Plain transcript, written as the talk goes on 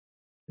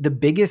The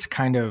biggest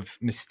kind of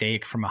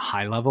mistake from a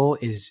high level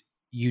is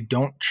you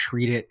don't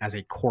treat it as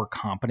a core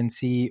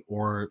competency,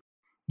 or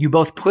you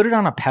both put it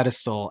on a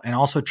pedestal and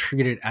also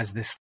treat it as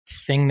this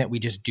thing that we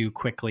just do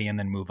quickly and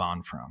then move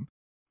on from.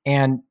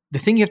 And the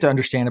thing you have to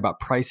understand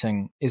about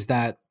pricing is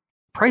that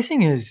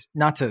pricing is,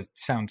 not to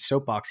sound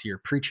soapboxy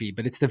or preachy,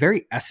 but it's the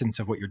very essence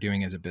of what you're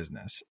doing as a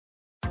business.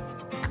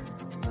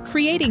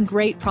 Creating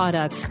great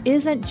products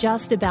isn't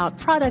just about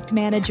product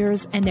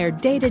managers and their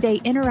day-to-day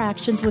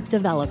interactions with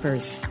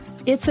developers.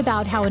 It's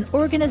about how an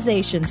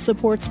organization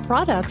supports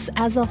products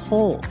as a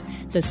whole,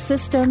 the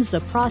systems, the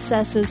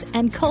processes,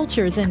 and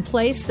cultures in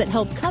place that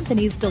help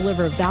companies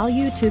deliver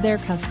value to their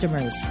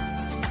customers.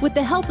 With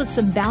the help of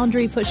some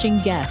boundary-pushing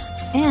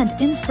guests and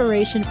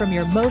inspiration from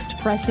your most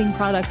pressing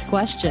product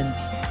questions,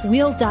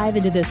 we'll dive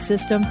into this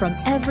system from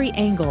every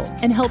angle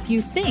and help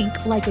you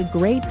think like a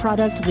great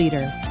product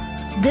leader.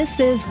 This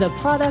is the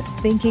Product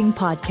Thinking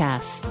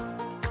Podcast.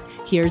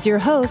 Here's your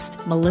host,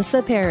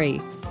 Melissa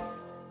Perry.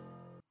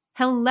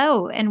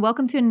 Hello, and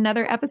welcome to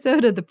another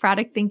episode of the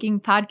Product Thinking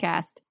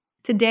Podcast.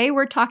 Today,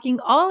 we're talking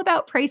all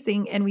about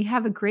pricing, and we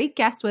have a great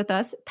guest with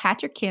us,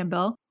 Patrick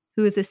Campbell,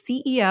 who is the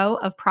CEO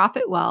of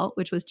ProfitWell,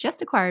 which was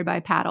just acquired by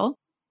Paddle.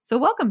 So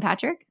welcome,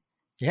 Patrick.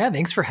 Yeah,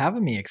 thanks for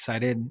having me.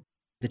 Excited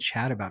to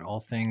chat about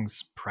all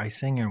things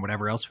pricing and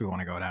whatever else we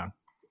want to go down.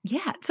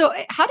 Yeah. So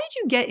how did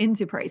you get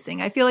into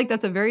pricing? I feel like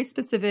that's a very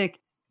specific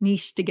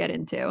niche to get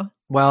into.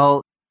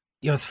 Well,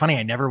 it's funny.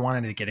 I never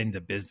wanted to get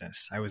into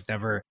business. I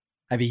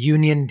have a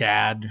union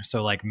dad.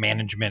 So like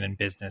management and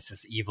business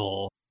is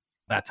evil,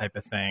 that type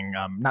of thing.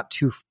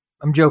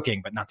 I'm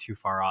joking, but not too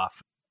far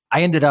off.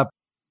 I ended up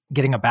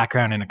getting a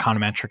background in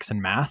econometrics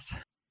and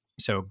math.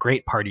 So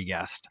great party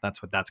guest.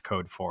 That's what that's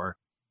code for.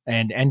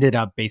 And ended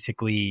up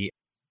basically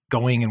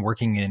going and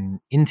working in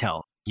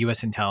Intel,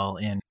 US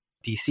Intel in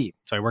DC.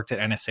 So I worked at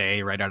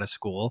NSA right out of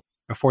school.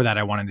 Before that,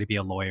 I wanted to be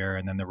a lawyer,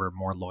 and then there were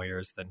more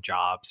lawyers than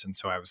jobs. And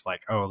so I was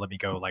like, oh, let me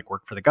go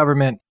work for the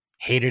government.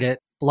 Hated it.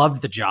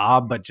 Loved the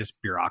job, but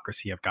just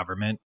bureaucracy of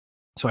government.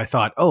 So I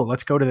thought, oh,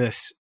 let's go to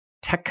this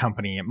tech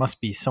company. It must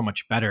be so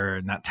much better.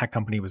 And that tech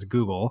company was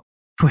Google,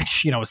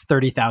 which, was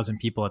 30,000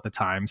 people at the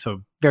time.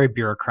 So very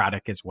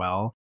bureaucratic as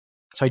well.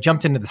 So I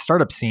jumped into the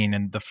startup scene,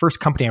 and the first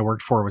company I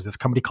worked for was this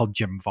company called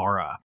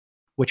Gemvara,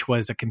 which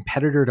was a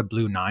competitor to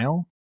Blue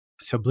Nile.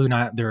 So Blue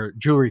Nile, they're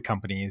jewelry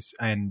companies,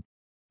 and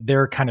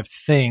their kind of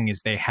thing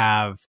is they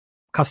have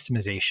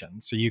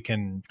customization. So you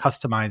can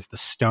customize the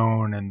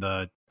stone and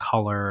the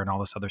color and all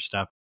this other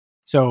stuff.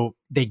 So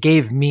they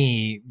gave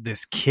me,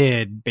 this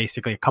kid,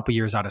 basically a couple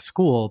years out of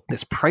school,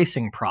 this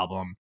pricing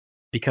problem,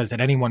 because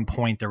at any one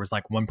point there was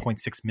like 1.6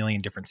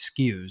 million different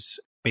SKUs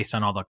based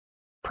on all the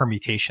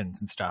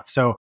permutations and stuff.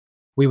 So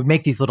we would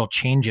make these little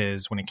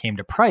changes when it came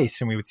to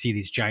price, and we would see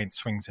these giant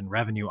swings in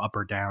revenue up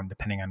or down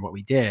depending on what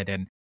we did.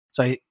 And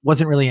so I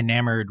wasn't really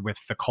enamored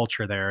with the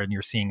culture there, and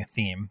you're seeing a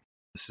theme.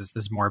 This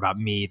is more about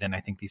me than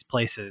I think these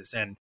places.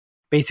 And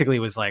basically it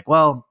was like,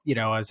 well,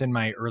 I was in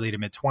my early to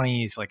mid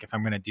 20s. Like if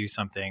I'm going to do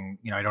something,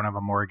 I don't have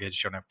a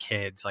mortgage, don't have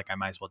kids, like I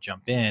might as well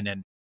jump in.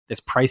 And this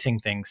pricing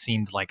thing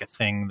seemed like a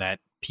thing that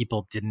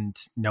people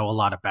didn't know a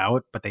lot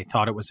about, but they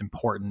thought it was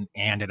important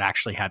and it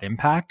actually had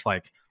impact.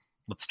 Like,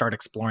 let's start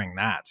exploring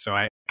that. So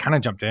I kind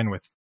of jumped in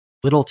with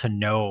little to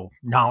no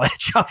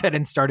knowledge of it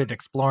and started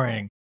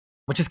exploring,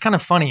 which is kind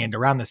of funny. And to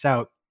round this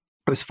out,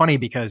 it was funny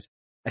because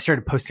I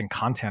started posting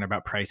content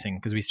about pricing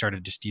because we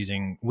started just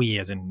we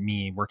as in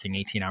me working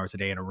 18 hours a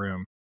day in a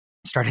room,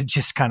 started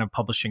just kind of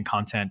publishing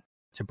content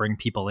to bring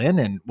people in.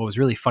 And what was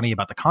really funny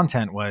about the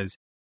content was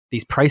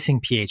these pricing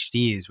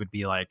PhDs would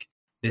be like,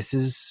 this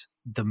is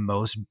the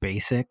most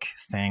basic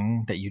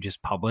thing that you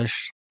just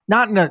published.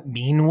 Not in a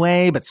mean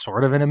way, but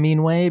sort of in a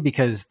mean way,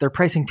 because they're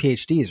pricing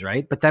PhDs,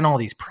 right? But then all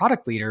these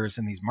product leaders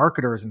and these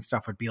marketers and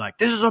stuff would be like,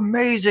 this is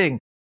amazing.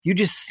 You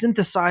just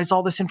synthesized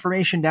all this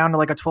information down to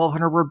like a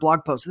 1,200 word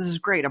blog post. This is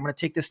great. I'm going to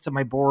take this to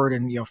my board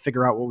and,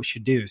 figure out what we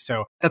should do.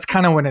 So that's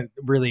kind of when it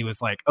really was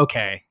like,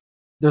 okay,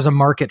 there's a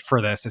market for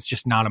this. It's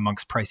just not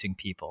amongst pricing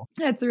people.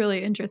 That's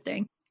really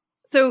interesting.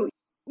 So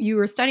you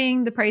were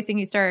studying the pricing,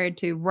 you started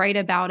to write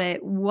about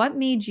it. What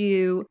made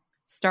you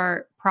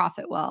start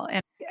ProfitWell?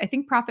 And I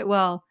think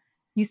ProfitWell,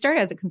 you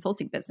started as a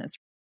consulting business.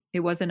 It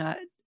wasn't a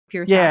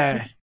pure SaaS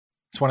business.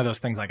 It's one of those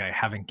things like I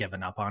haven't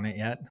given up on it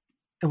yet.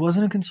 It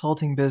wasn't a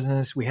consulting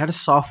business. We had a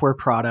software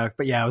product,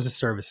 but it was a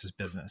services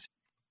business.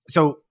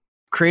 So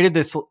created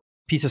this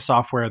piece of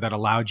software that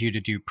allowed you to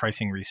do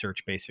pricing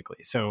research, basically.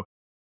 So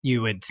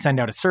you would send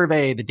out a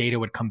survey, the data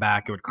would come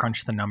back, it would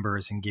crunch the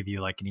numbers and give you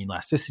like an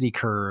elasticity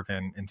curve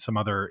and some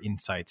other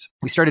insights.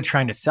 We started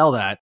trying to sell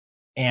that.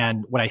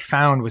 And what I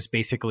found was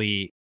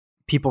basically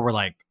people were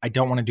like, I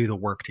don't want to do the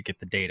work to get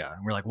the data.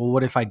 And we're like, well,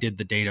 what if I did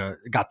the data,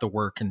 got the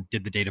work and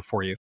did the data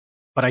for you?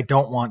 But I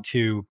don't want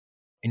to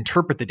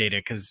interpret the data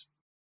because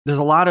there's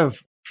a lot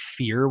of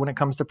fear when it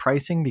comes to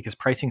pricing, because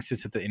pricing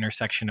sits at the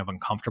intersection of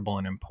uncomfortable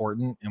and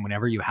important. And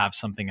whenever you have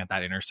something at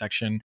that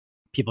intersection,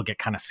 people get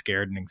kind of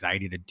scared and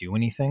anxiety to do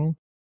anything.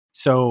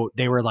 So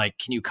they were like,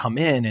 can you come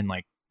in and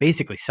like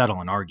basically settle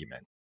an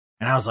argument?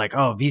 And I was like,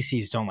 oh,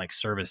 VCs don't like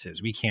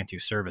services. We can't do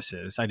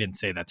services. I didn't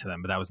say that to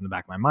them, but that was in the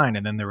back of my mind.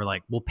 And then they were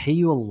like, we'll pay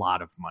you a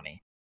lot of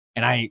money.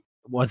 And I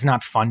was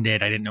not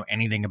funded. I didn't know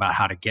anything about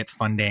how to get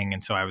funding.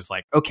 And so I was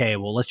like, okay,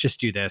 well, let's just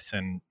do this.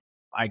 And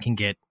I can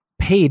get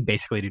paid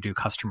basically to do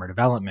customer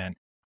development,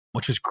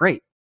 which was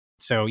great.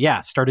 So yeah,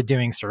 started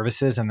doing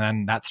services. And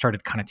then that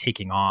started kind of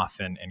taking off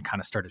and kind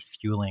of started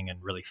fueling and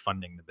really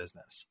funding the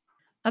business.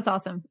 That's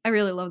awesome. I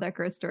really love that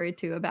growth story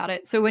too about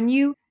it. So when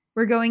you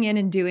were going in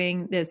and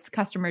doing this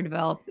customer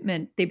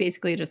development, they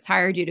basically just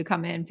hired you to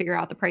come in, figure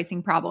out the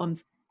pricing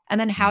problems. And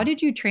then how did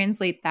you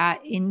translate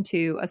that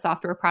into a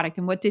software product?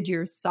 And what did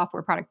your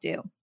software product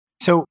do?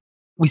 So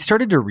we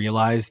started to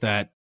realize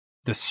that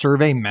the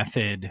survey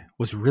method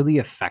was really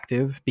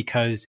effective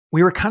because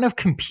we were kind of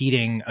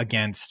competing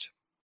against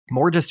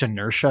more just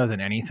inertia than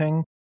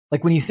anything.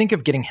 Like when you think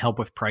of getting help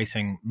with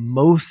pricing,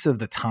 most of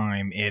the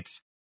time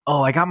it's,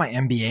 oh, I got my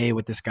MBA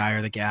with this guy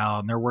or the gal,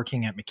 and they're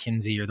working at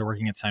McKinsey or they're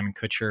working at Simon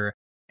Kucher,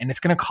 and it's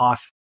going to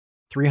cost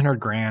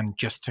 $300,000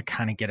 just to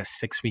kind of get a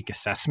 6-week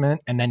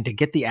assessment. And then to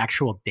get the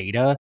actual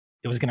data,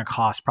 it was going to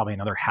cost probably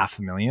another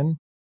 $500,000.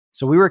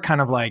 So we were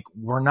kind of like,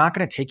 we're not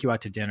going to take you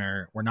out to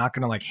dinner. We're not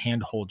going to like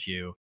handhold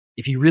you.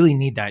 If you really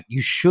need that,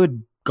 you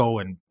should go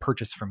and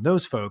purchase from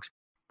those folks,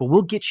 but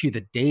we'll get you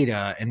the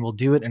data and we'll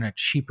do it in a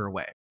cheaper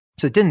way.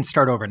 So it didn't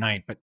start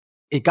overnight, but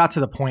it got to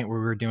the point where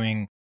we were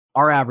doing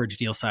our average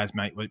deal size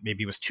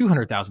maybe was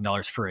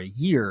 $200,000 for a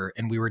year.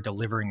 And we were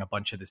delivering a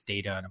bunch of this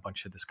data and a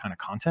bunch of this kind of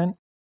content.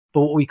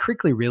 But what we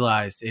quickly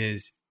realized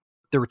is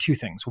there were two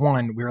things.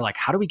 One, we were like,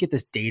 how do we get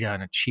this data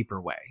in a cheaper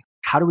way?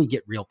 How do we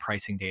get real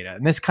pricing data?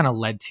 And this kind of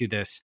led to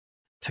this,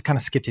 to kind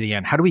of skip to the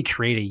end. How do we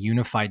create a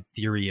unified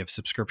theory of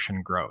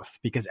subscription growth?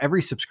 Because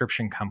every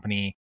subscription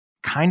company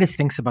kind of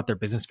thinks about their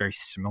business very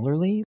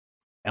similarly.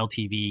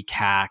 LTV,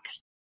 CAC,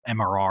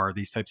 MRR,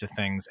 these types of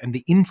things. And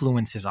the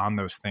influences on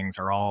those things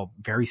are all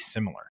very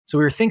similar. So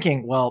we were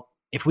thinking, well,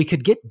 if we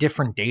could get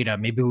different data,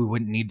 maybe we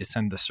wouldn't need to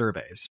send the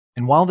surveys.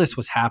 And while this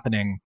was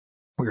happening,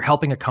 we were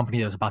helping a company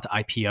that was about to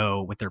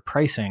IPO with their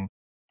pricing.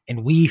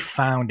 And we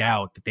found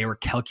out that they were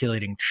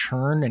calculating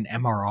churn and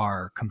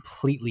MRR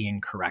completely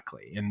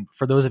incorrectly. And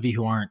for those of you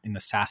who aren't in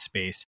the SaaS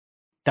space,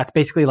 that's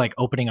basically like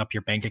opening up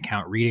your bank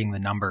account, reading the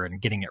number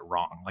and getting it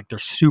wrong. Like they're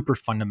super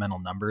fundamental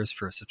numbers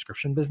for a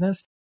subscription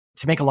business.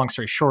 To make a long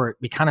story short,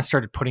 we kind of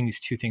started putting these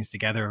two things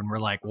together and we're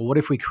like, well, what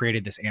if we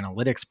created this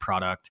analytics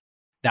product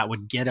that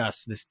would get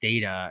us this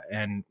data?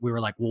 And we were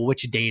like, well,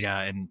 which data?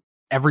 And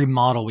every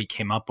model we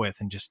came up with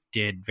and just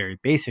did very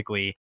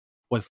basically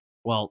was,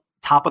 well,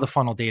 top of the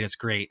funnel data is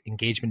great.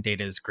 Engagement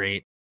data is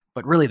great.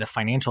 But really the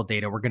financial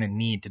data we're going to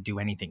need to do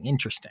anything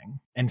interesting.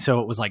 And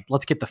so it was like,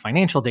 let's get the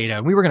financial data.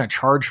 And we were going to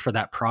charge for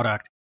that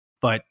product.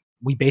 But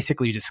we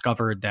basically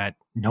discovered that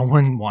no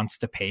one wants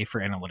to pay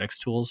for analytics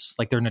tools.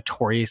 Like they're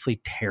notoriously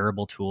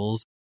terrible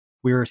tools.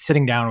 We were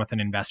sitting down with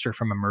an investor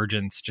from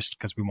Emergence just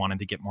because we wanted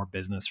to get more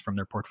business from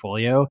their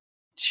portfolio.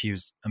 She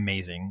was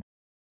amazing.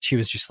 She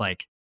was just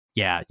like,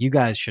 yeah, you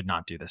guys should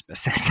not do this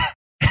business.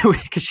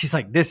 Because she's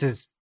like,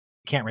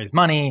 can't raise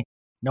money.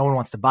 No one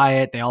wants to buy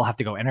it. They all have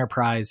to go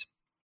enterprise.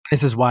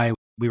 This is why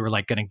we were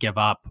like going to give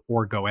up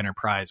or go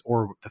enterprise.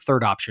 Or the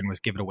third option was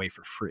give it away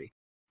for free.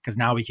 Because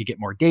now we could get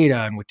more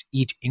data and with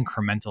each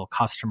incremental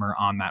customer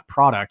on that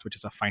product, which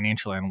is a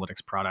financial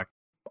analytics product,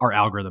 our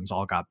algorithms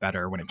all got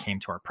better when it came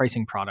to our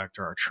pricing product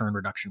or our churn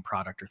reduction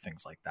product or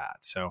things like that.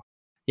 So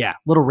yeah, a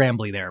little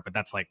rambly there, but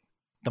that's like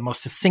the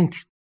most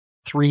succinct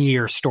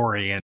 3-year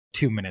story in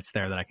 2 minutes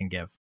there that I can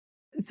give.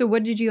 So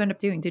what did you end up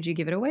doing? Did you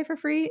give it away for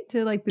free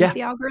to like boost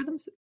the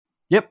algorithms?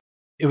 Yep.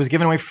 It was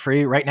given away for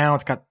free. Right now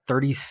it's got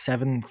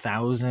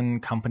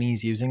 37,000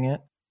 companies using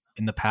it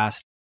in the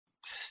past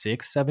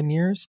 6-7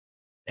 years.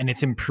 And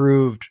it's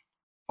improved.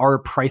 Our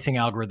pricing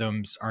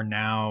algorithms are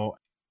now,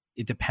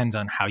 it depends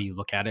on how you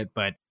look at it,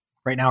 but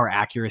right now our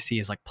accuracy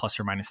is like plus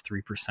or minus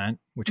 3%,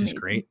 which is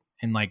great.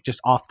 And like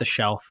just off the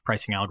shelf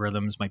pricing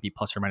algorithms might be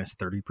plus or minus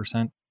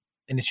 30%.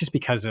 And it's just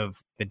because of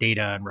the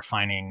data and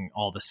refining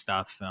all this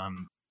stuff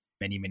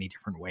many, many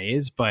different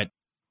ways. But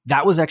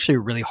that was actually a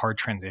really hard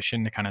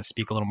transition to kind of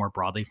speak a little more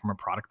broadly from a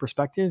product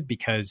perspective,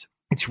 because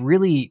it's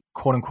really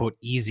quote unquote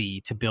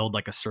easy to build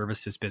like a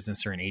services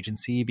business or an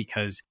agency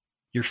because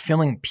you're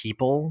filling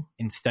people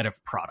instead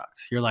of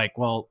product. You're like,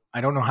 well,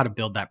 I don't know how to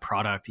build that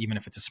product, even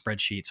if it's a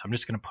spreadsheet. So I'm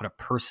just going to put a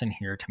person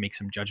here to make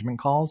some judgment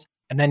calls.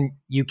 And then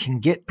you can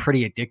get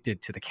pretty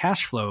addicted to the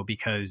cash flow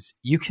because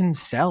you can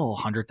sell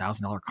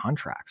 $100,000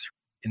 contracts.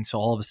 And so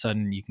all of a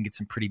sudden you can get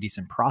some pretty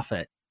decent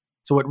profit.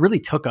 So what really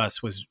took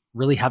us was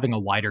really having a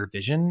wider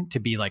vision to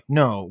be like,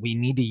 no, we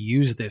need to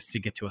use this to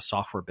get to a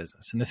software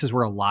business. And this is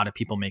where a lot of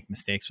people make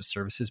mistakes with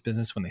services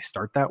business when they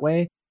start that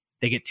way.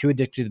 They get too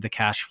addicted to the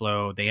cash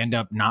flow. They end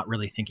up not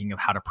really thinking of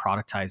how to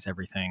productize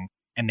everything.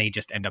 And they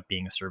just end up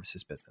being a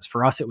services business.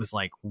 For us, it was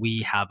like,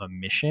 we have a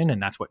mission.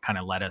 And that's what kind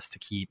of led us to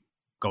keep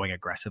going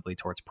aggressively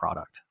towards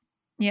product.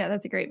 Yeah,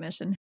 that's a great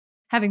mission.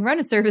 Having run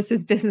a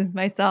services business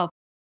myself,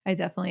 I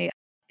definitely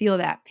feel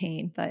that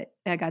pain. But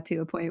I got to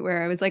a point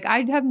where I was like,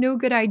 I have no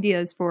good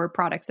ideas for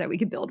products that we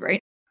could build, right?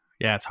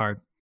 Yeah, it's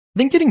hard. I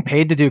think getting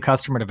paid to do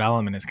customer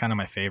development is kind of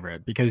my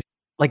favorite because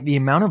like the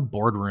amount of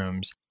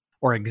boardrooms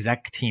or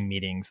exec team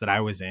meetings that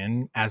I was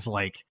in as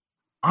like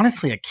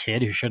honestly a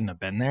kid who shouldn't have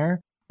been there,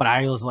 but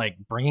I was like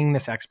bringing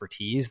this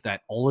expertise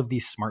that all of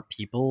these smart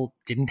people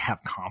didn't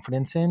have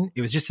confidence in.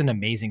 It was just an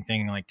amazing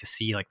thing like to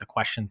see like the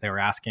questions they were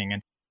asking,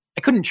 and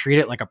I couldn't treat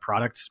it like a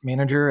product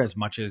manager as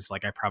much as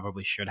like I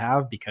probably should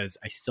have because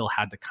I still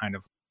had to kind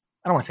of,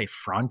 I don't want to say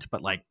front,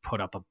 but like put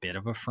up a bit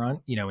of a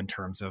front, in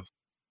terms of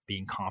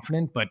being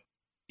confident. But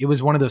it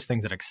was one of those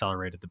things that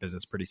accelerated the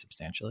business pretty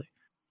substantially.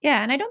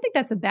 Yeah. And I don't think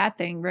that's a bad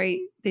thing, right?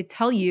 They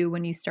tell you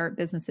when you start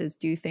businesses,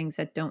 do things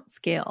that don't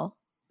scale.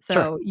 So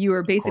Sure, you were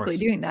of basically course.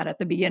 doing that at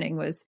the beginning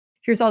was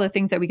here's all the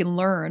things that we can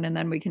learn and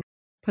then we can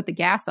put the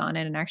gas on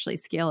it and actually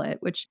scale it,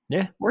 which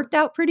Yeah. worked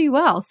out pretty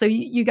well. So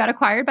you got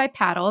acquired by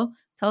Paddle.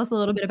 Tell us a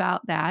little bit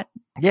about that.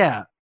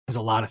 Yeah. There's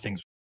a lot of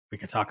things we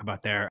could talk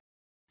about there.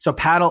 So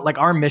Paddle, like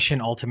our mission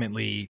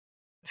ultimately,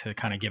 to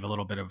kind of give a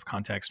little bit of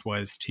context,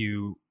 was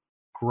to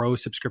grow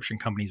subscription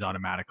companies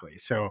automatically.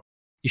 So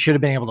you should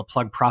have been able to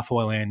plug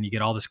Profitwell in, you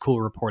get all this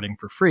cool reporting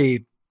for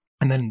free,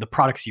 and then the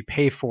products you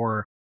pay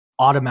for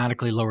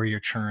automatically lower your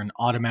churn,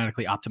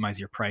 automatically optimize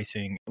your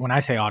pricing. When I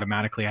say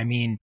automatically, I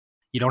mean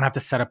you don't have to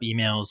set up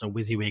emails, a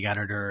WYSIWYG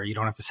editor, you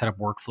don't have to set up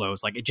workflows,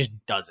 like it just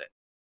does it.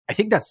 I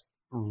think that's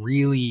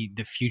really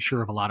the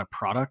future of a lot of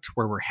product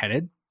where we're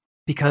headed,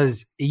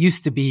 because it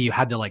used to be you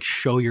had to like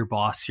show your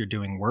boss you're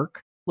doing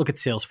work. Look at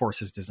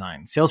Salesforce's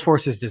design.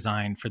 Salesforce is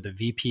designed for the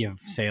VP of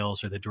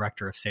sales or the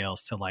director of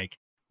sales to like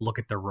look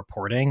at their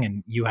reporting,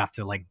 and you have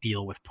to like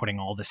deal with putting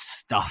all this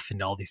stuff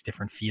into all these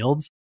different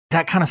fields.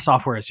 That kind of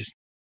software is just,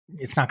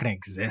 it's not going to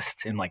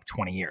exist in like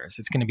 20 years.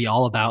 It's going to be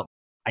all about,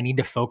 I need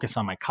to focus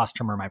on my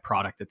customer, my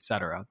product,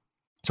 etc.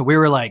 So we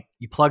were like,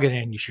 you plug it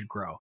in, you should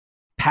grow.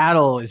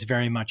 Paddle is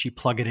very much you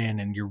plug it in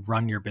and you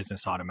run your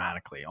business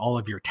automatically. All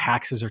of your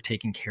taxes are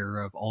taken care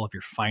of, all of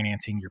your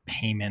financing, your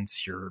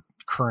payments, your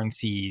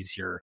currencies,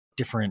 your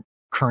different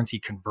currency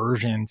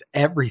conversions,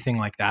 everything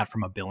like that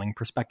from a billing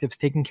perspective is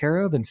taken care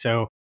of. And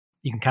so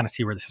you can kind of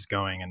see where this is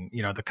going. And,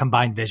 the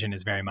combined vision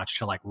is very much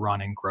to like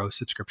run and grow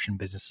subscription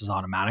businesses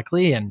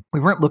automatically. And we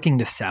weren't looking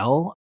to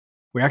sell.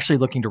 We're actually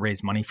looking to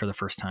raise money for the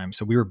first time.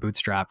 So we were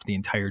bootstrapped the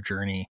entire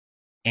journey.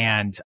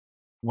 And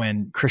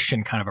when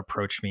Christian kind of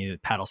approached me, the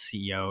Paddle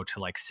CEO, to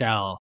like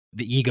sell,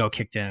 the ego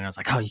kicked in and I was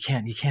like, oh, you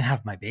can't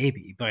have my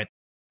baby. But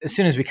as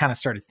soon as we kind of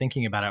started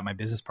thinking about it, my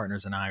business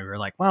partners and I, we were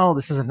like, well,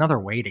 this is another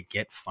way to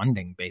get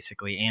funding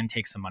basically and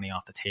take some money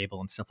off the table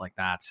and stuff like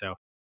that. So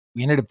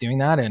we ended up doing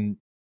that, and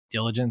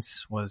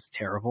diligence was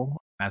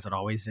terrible, as it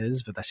always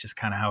is, but that's just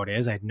kind of how it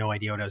is. I had no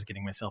idea what I was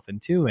getting myself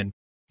into. And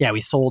yeah,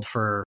 we sold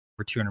for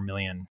 200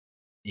 million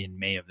in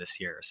May of this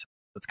year. So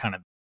that's kind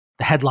of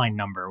the headline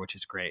number, which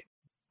is great,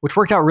 which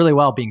worked out really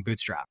well being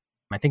bootstrapped.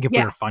 I think if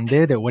we were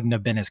funded, it wouldn't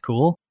have been as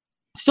cool.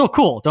 Still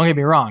cool, don't get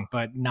me wrong,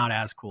 but not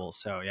as cool.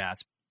 So yeah,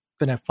 it's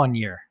been a fun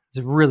year. It's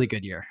a really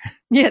good year.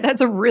 Yeah,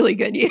 that's a really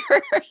good year.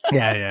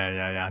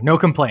 Yeah. No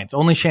complaints,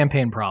 only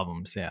champagne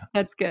problems. Yeah.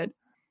 That's good.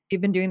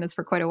 You've been doing this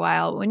for quite a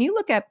while. When you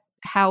look at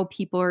how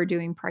people are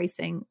doing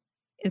pricing,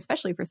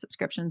 especially for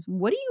subscriptions,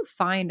 what do you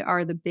find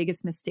are the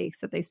biggest mistakes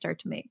that they start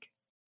to make?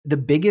 The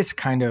biggest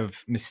kind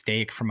of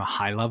mistake from a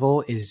high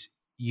level is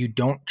you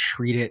don't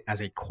treat it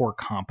as a core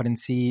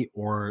competency,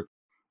 or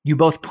you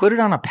both put it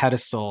on a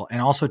pedestal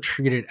and also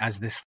treat it as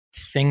this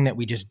thing that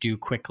we just do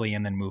quickly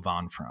and then move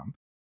on from.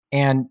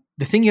 And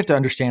the thing you have to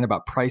understand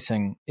about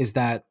pricing is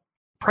that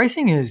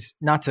pricing is,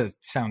 not to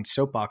sound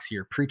soapboxy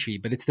or preachy,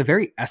 but it's the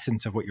very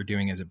essence of what you're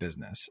doing as a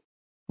business.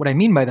 What I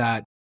mean by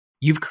that,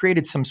 you've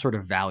created some sort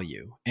of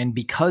value. And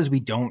because we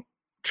don't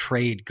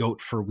trade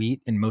goat for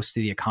wheat in most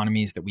of the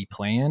economies that we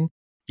play in,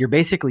 you're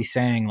basically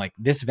saying like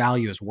this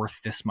value is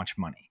worth this much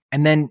money.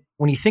 And then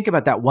when you think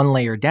about that one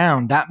layer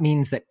down, that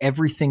means that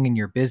everything in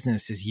your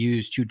business is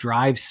used to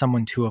drive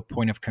someone to a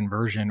point of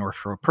conversion or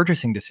for a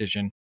purchasing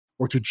decision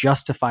or to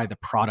justify the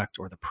product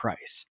or the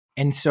price.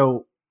 And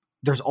so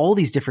there's all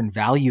these different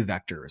value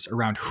vectors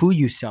around who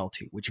you sell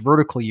to, which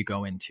vertical you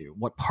go into,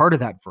 what part of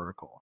that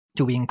vertical.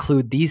 Do we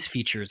include these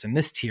features in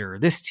this tier or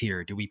this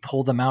tier? Do we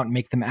pull them out and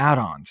make them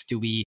add-ons? Do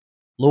we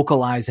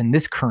localize in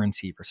this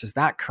currency versus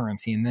that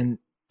currency? And then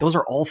those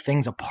are all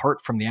things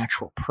apart from the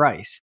actual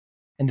price.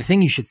 And the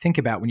thing you should think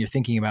about when you're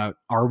thinking about,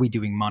 are we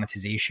doing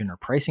monetization or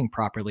pricing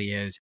properly,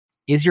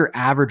 is your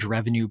average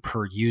revenue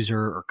per user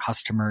or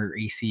customer or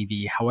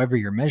ACV, however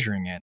you're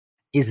measuring it,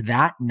 is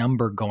that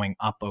number going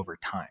up over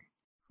time?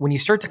 When you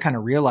start to kind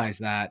of realize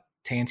that,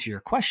 to answer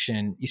your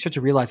question, you start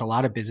to realize a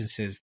lot of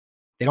businesses,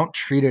 they don't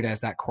treat it as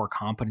that core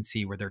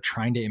competency where they're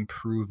trying to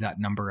improve that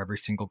number every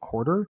single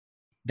quarter.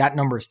 That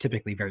number is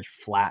typically very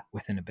flat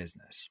within a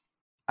business.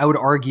 I would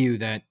argue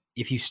that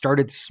if you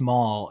started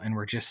small and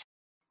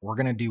we're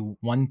going to do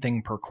one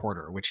thing per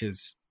quarter, which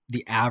is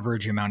the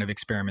average amount of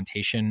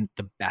experimentation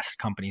the best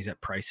companies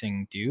at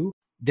pricing do.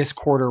 This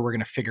quarter, we're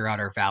going to figure out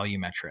our value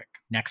metric.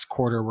 Next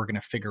quarter, we're going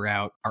to figure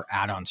out our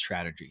add-on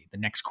strategy. The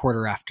next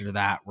quarter after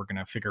that, we're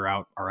going to figure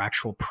out our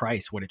actual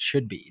price, what it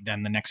should be.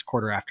 Then the next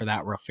quarter after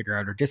that, we'll figure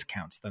out our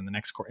discounts. Then the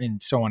next quarter,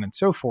 and so on and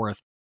so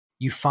forth.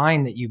 you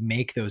find that you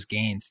make those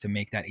gains to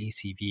make that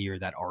ACV or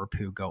that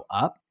ARPU go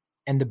up.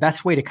 And the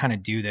best way to kind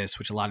of do this,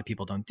 which a lot of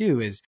people don't do,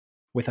 is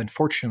with,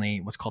 unfortunately,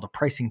 what's called a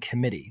pricing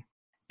committee,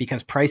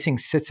 because pricing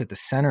sits at the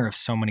center of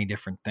so many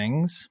different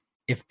things.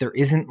 If there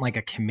isn't like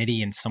a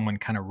committee and someone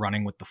kind of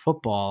running with the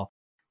football,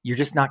 you're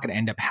just not going to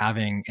end up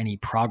having any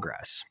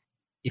progress.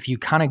 If you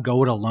kind of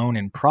go it alone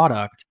in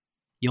product,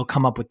 you'll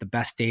come up with the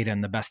best data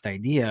and the best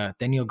idea.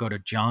 Then you'll go to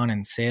John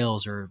in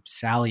sales or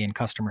Sally in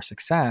customer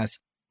success.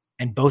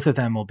 And both of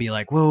them will be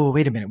like, whoa,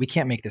 wait a minute, we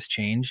can't make this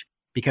change,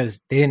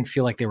 because they didn't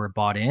feel like they were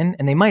bought in.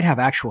 And they might have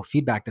actual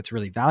feedback that's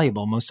really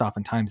valuable. Most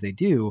oftentimes they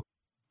do.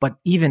 But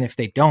even if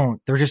they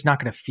don't, they're just not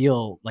going to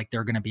feel like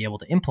they're going to be able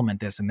to implement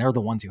this. And they're the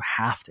ones who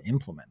have to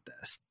implement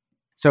this.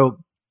 So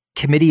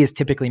committee is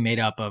typically made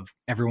up of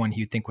everyone who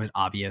you think was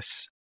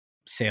obvious: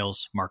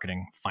 sales,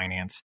 marketing,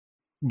 finance,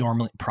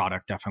 normally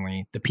product,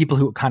 definitely. The people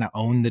who kind of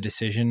own the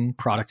decision,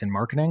 product and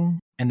marketing.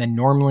 And then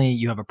normally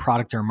you have a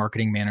product or a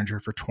marketing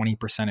manager for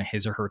 20% of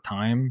his or her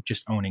time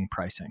just owning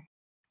pricing.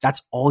 That's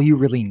all you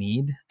really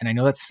need. And I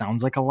know that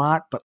sounds like a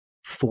lot, but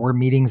 4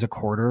 meetings a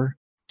quarter,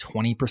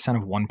 20%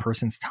 of one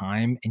person's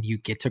time, and you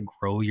get to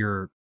grow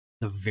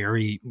the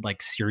very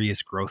like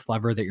serious growth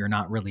lever that you're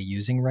not really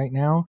using right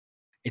now.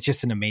 It's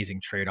just an amazing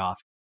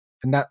trade-off.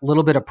 And that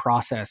little bit of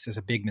process is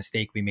a big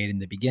mistake we made in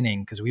the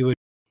beginning, because we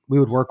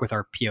would work with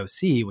our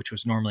POC, which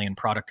was normally in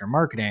product or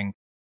marketing.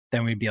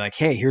 Then we'd be like,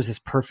 hey, here's this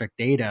perfect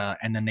data.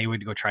 And then they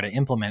would go try to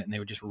implement it, and they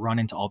would just run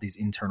into all these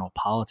internal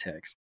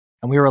politics.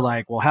 And we were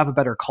like, well, have a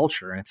better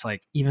culture. And it's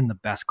like, even the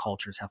best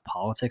cultures have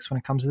politics when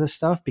it comes to this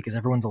stuff, because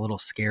everyone's a little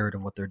scared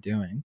of what they're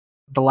doing.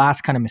 The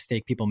last kind of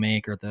mistake people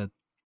make, or the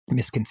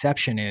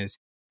misconception, is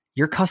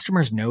your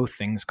customers know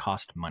things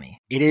cost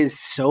money. It is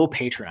so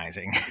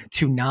patronizing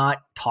to not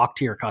talk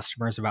to your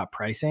customers about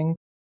pricing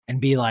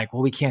and be like,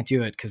 well, we can't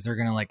do it because they're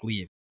going to like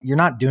leave. You're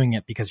not doing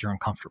it because you're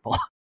uncomfortable.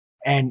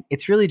 And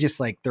it's really just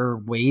like, there are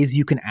ways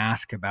you can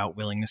ask about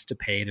willingness to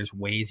pay. There's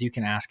ways you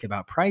can ask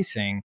about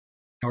pricing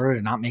in order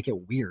to not make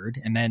it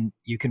weird. And then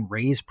you can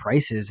raise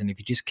prices. And if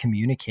you just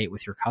communicate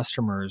with your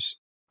customers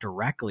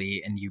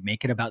directly and you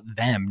make it about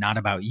them, not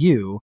about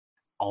you,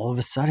 all of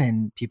a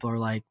sudden people are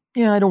like,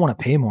 yeah, I don't want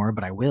to pay more,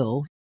 but I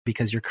will,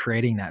 because you're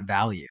creating that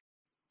value.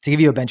 To give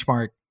you a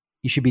benchmark,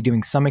 you should be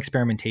doing some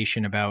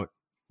experimentation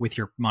with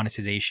your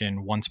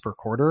monetization once per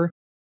quarter,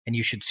 and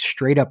you should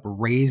straight up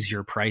raise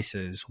your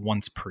prices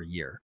once per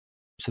year.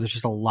 So there's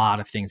just a lot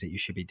of things that you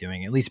should be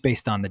doing, at least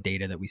based on the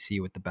data that we see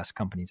with the best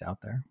companies out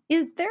there.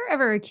 Is there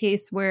ever a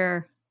case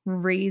where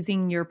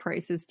raising your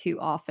prices too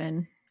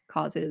often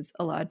causes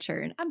a lot of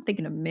churn? I'm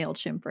thinking of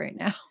MailChimp right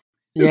now.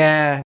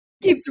 Yeah.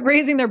 Keeps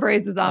raising their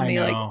prices on me.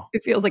 know. Like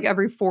it feels like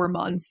every 4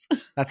 months.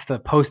 That's the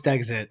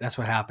post-exit. That's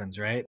what happens,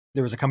 right?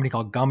 There was a company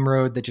called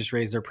Gumroad that just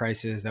raised their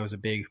prices. That was a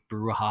big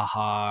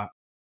brouhaha.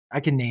 I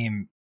can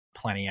name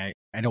plenty.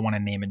 I don't want to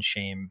name and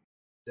shame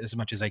as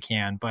much as I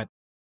can. But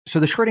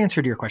so the short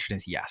answer to your question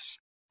is yes.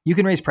 You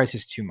can raise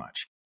prices too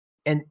much.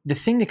 And the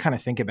thing to kind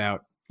of think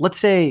about, let's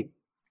say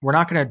we're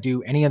not going to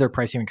do any other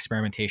pricing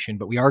experimentation,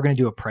 but we are going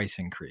to do a price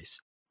increase.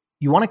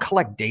 You want to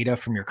collect data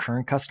from your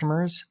current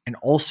customers and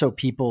also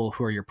people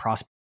who are your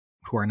prospects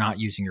who are not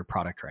using your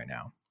product right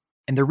now.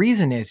 And the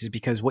reason is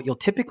because what you'll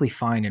typically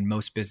find in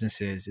most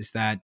businesses is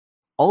that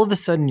all of a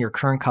sudden your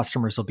current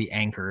customers will be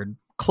anchored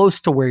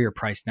close to where you're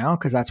priced now,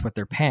 because that's what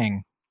they're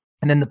paying.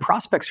 And then the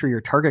prospects for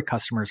your target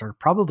customers are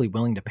probably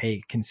willing to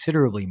pay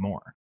considerably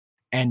more.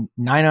 And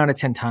 9 out of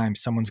 10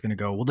 times someone's going to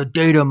go, well, the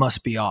data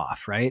must be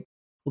off, right?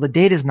 Well, the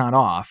data is not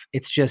off.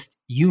 It's just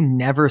you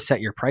never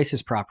set your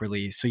prices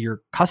properly. So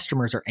your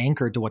customers are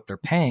anchored to what they're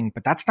paying,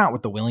 but that's not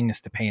what the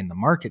willingness to pay in the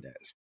market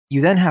is.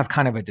 You then have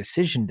kind of a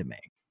decision to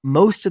make.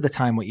 Most of the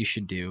time, what you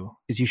should do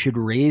is you should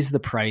raise the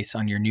price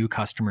on your new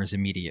customers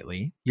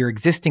immediately. Your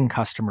existing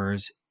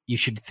customers, you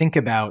should think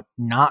about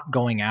not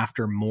going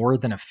after more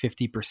than a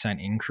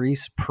 50%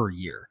 increase per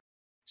year.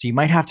 So you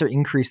might have to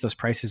increase those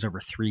prices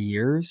over 3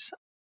 years,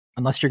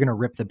 unless you're going to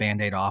rip the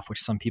Band-Aid off,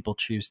 which some people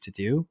choose to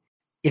do.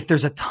 If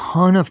there's a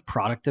ton of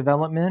product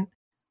development,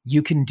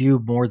 you can do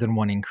more than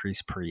one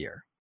increase per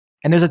year.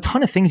 And there's a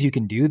ton of things you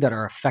can do that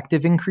are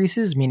effective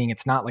increases, meaning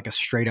it's not like a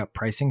straight up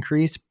price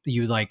increase.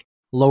 You like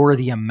lower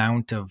the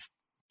amount of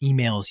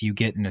emails you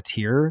get in a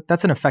tier.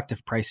 That's an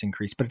effective price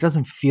increase, but it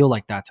doesn't feel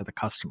like that to the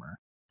customer.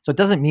 So it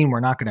doesn't mean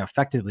we're not going to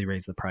effectively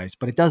raise the price,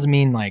 but it does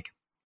mean like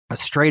a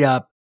straight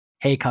up,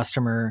 hey,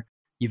 customer,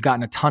 you've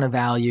gotten a ton of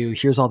value.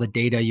 Here's all the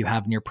data you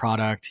have in your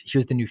product.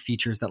 Here's the new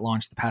features that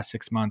launched the past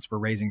 6 months. We're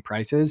raising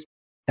prices.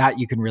 That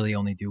you can really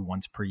only do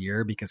once per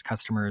year, because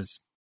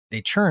customers,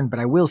 they churn. But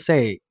I will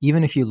say,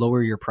 even if you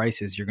lower your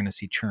prices, you're going to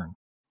see churn.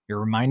 You're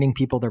reminding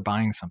people they're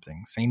buying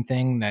something. Same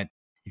thing that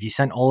if you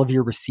sent all of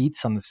your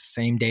receipts on the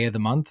same day of the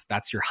month,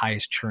 that's your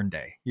highest churn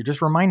day. You're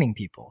just reminding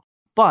people.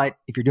 But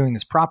if you're doing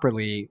this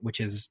properly, which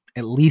is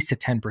at least a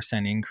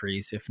 10%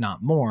 increase, if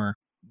not more,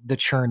 the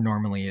churn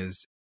normally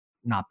is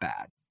not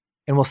bad.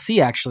 And we'll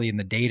see actually in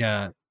the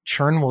data,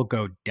 churn will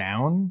go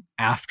down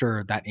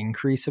after that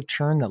increase of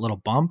churn, that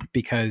little bump,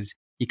 because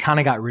you kind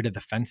of got rid of the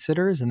fence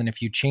sitters. And then if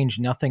you change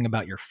nothing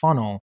about your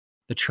funnel,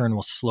 the churn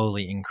will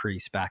slowly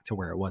increase back to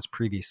where it was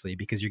previously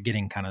because you're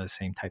getting kind of the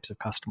same types of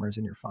customers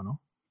in your funnel.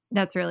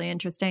 That's really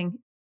interesting.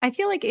 I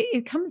feel like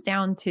it comes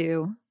down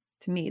to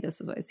me,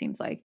 this is what it seems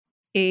like,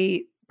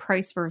 a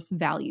price versus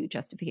value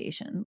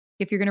justification.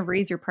 If you're going to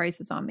raise your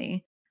prices on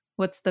me,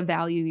 what's the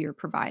value you're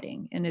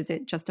providing? And is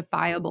it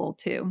justifiable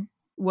to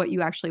what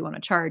you actually want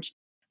to charge?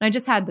 And I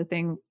just had the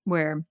thing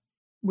where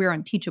we're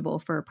on Teachable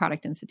for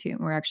Product Institute,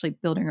 and we're actually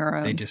building our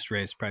own. They just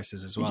raised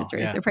prices as well. They just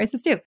raised their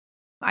prices too.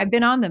 I've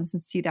been on them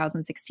since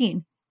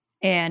 2016,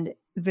 and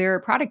their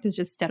product has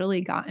just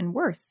steadily gotten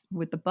worse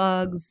with the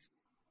bugs.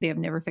 They have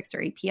never fixed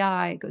their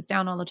API. It goes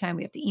down all the time.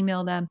 We have to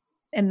email them.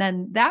 And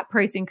then that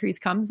price increase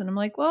comes and I'm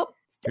like, well,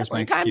 it's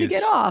definitely time to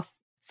get off.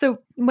 So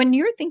when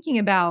you're thinking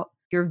about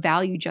your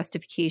value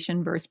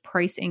justification versus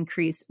price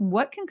increase,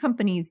 what can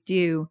companies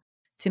do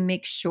to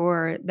make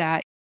sure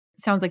that,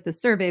 sounds like the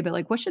survey, but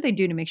like what should they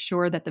do to make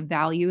sure that the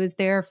value is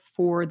there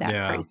for that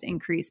price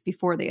increase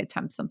before they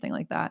attempt something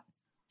like that?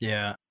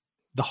 Yeah.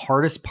 The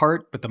hardest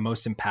part, but the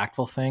most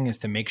impactful thing is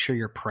to make sure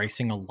your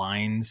pricing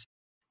aligns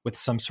with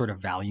some sort of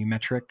value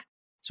metric.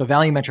 So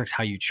value metric's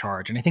how you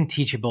charge. And I think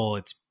Teachable,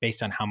 it's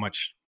based on how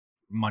much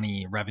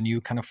money revenue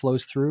kind of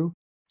flows through.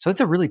 So it's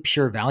a really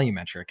pure value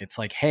metric. It's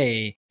like,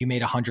 hey, you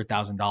made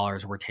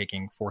 $100,000, we're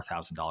taking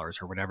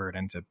 $4,000 or whatever it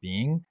ends up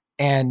being.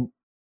 And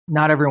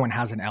not everyone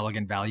has an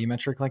elegant value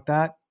metric like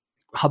that.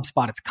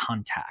 HubSpot, it's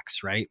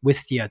contacts, right?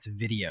 Wistia, it's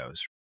videos.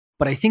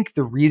 But I think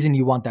the reason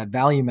you want that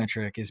value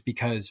metric is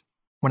because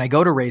when I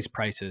go to raise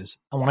prices,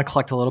 I want to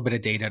collect a little bit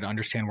of data to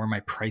understand where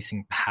my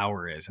pricing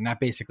power is. And that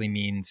basically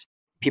means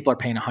people are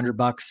paying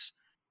 $100,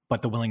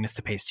 but the willingness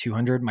to pay is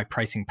 $200. My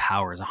pricing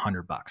power is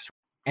 $100.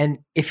 And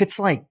if it's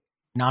like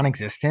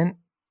non-existent,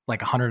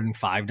 like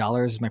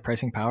 $105 is my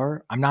pricing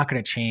power, I'm not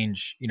going to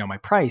change, my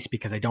price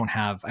because I don't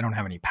have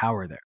any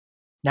power there.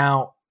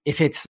 Now,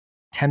 if it's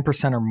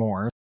 10% or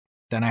more,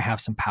 then I have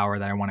some power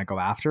that I want to go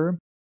after.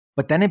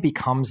 But then it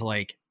becomes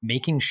like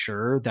making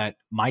sure that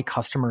my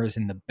customer is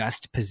in the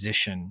best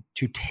position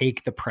to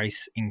take the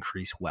price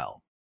increase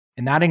well.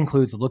 And that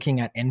includes looking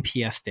at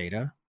NPS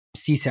data,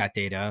 CSAT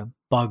data,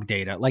 bug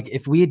data. Like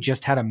if we had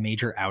just had a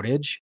major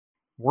outage,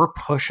 we're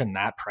pushing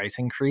that price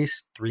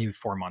increase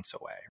 3-4 months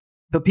away.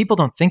 But people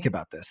don't think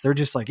about this. They're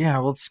just like, yeah,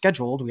 well, it's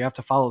scheduled. We have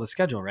to follow the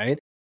schedule, right?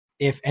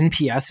 If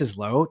NPS is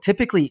low,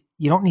 typically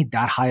you don't need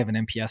that high of an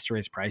NPS to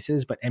raise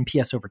prices, but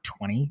NPS over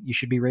 20, you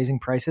should be raising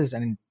prices.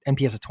 And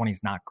NPS of 20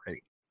 is not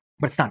great,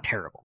 but it's not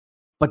terrible.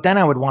 But then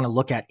I would want to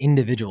look at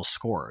individual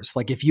scores.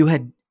 Like if you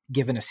had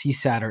given a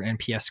CSAT or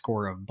NPS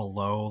score of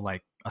below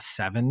like a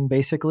 7,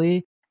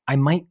 basically, I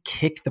might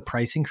kick the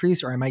price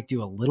increase or I might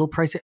do a little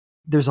price.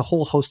 There's a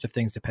whole host of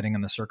things depending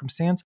on the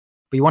circumstance,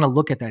 but you want to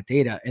look at that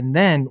data. And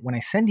then when I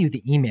send you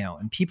the email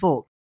and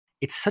people,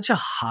 it's such a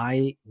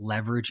high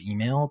leverage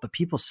email, but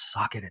people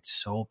suck at it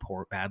so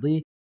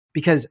badly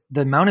because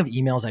the amount of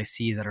emails I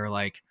see that are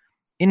like,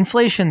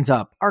 inflation's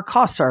up, our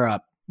costs are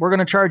up, we're going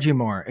to charge you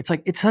more. It's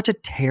like, it's such a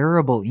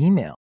terrible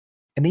email.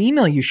 And the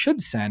email you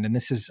should send, and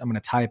I'm going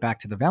to tie it back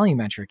to the value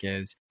metric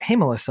is, hey,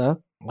 Melissa,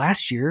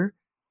 last year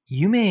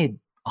you made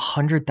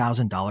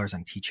 $100,000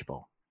 on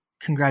Teachable.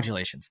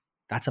 Congratulations.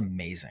 That's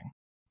amazing.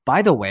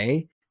 By the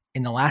way,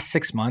 in the last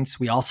 6 months,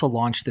 we also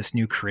launched this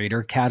new Creator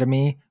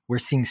Academy. We're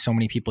seeing so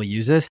many people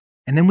use this.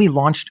 And then we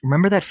launched,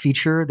 remember that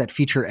feature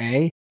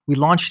A? We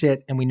launched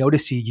it and we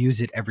noticed you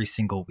use it every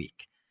single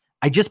week.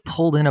 I just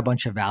pulled in a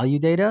bunch of value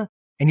data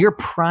and you're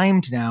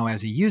primed now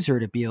as a user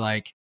to be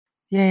like,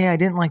 yeah, I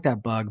didn't like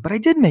that bug, but I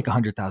did make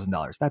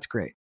 $100,000. That's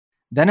great.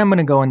 Then I'm going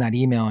to go in that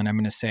email and I'm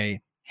going to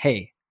say,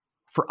 hey,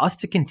 for us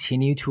to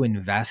continue to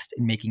invest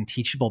in making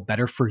Teachable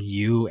better for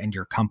you and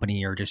your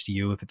company or just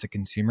you if it's a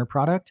consumer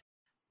product,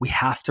 we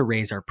have to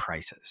raise our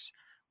prices.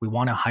 We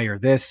want to hire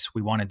this.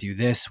 We want to do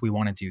this. We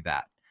want to do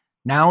that.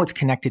 Now it's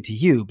connected to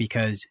you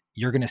because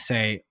you're going to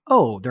say,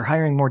 oh, they're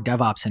hiring more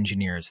DevOps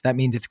engineers. That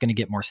means it's going to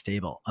get more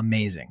stable.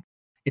 Amazing.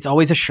 It's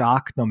always a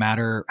shock no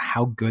matter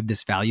how good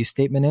this value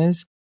statement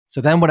is. So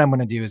then what I'm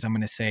going to do is I'm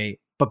going to say,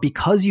 but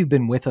because you've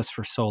been with us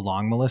for so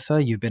long,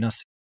 Melissa, you've been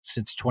us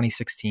since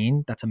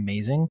 2016. That's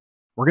amazing.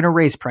 We're going to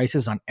raise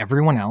prices on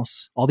everyone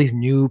else, all these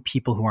new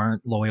people who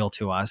aren't loyal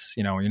to us.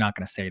 You're not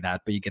going to say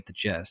that, but you get the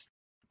gist.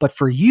 But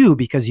for you,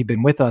 because you've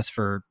been with us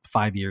for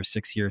 5 years,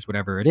 6 years,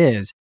 whatever it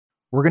is,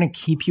 we're going to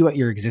keep you at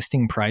your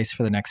existing price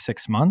for the next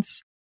 6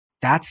 months.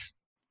 That's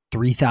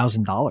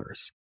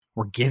 $3,000.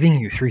 We're giving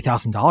you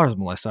 $3,000,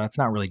 Melissa. It's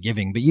not really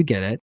giving, but you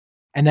get it.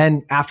 And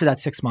then after that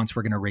 6 months,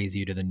 we're going to raise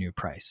you to the new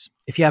price.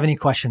 If you have any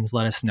questions,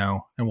 let us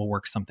know and we'll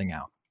work something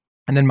out.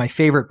 And then my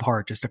favorite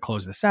part, just to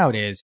close this out,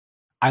 is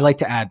I like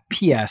to add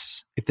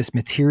PS. If this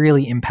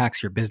materially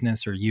impacts your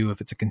business or you,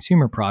 if it's a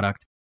consumer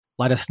product,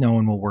 let us know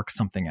and we'll work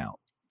something out.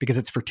 Because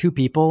it's for two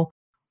people.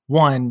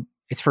 One,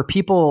 it's for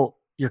people,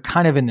 you're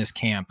kind of in this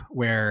camp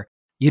where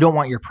you don't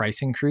want your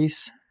price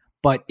increase.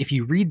 But if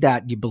you read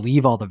that, you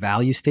believe all the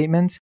value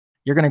statements,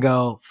 you're going to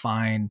go,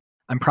 fine,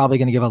 I'm probably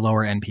going to give a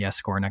lower NPS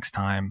score next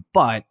time,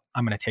 but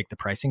I'm going to take the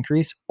price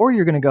increase. Or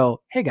you're going to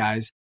go, hey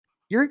guys,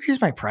 you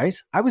increased my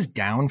price. I was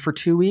down for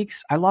 2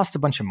 weeks. I lost a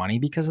bunch of money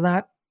because of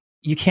that.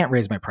 you can't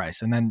raise my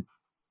price. And then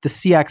the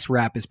CX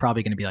rep is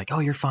probably going to be like, oh,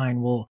 you're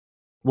fine. We'll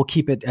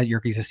keep it at your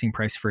existing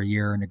price for a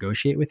year and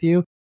negotiate with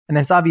you. And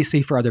that's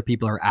obviously for other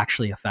people who are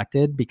actually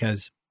affected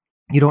because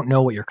you don't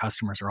know what your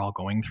customers are all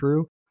going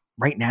through.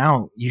 Right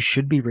now, you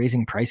should be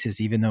raising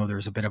prices even though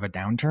there's a bit of a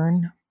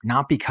downturn,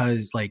 not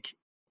because like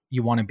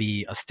you want to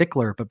be a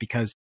stickler, but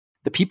because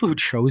the people who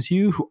chose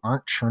you, who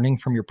aren't churning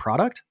from your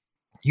product,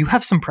 you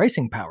have some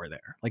pricing power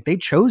there. Like they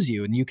chose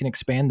you and you can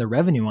expand the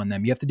revenue on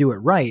them. You have to do it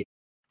right,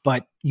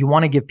 but you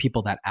want to give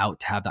people that out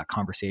to have that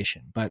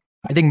conversation. But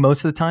I think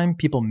most of the time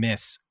people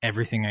miss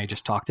everything I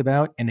just talked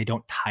about and they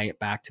don't tie it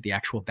back to the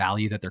actual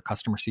value that their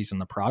customer sees in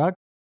the product.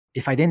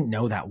 If I didn't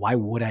know that, why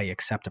would I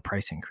accept a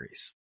price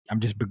increase? I'm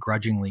just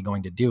begrudgingly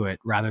going to do it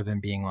rather than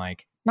being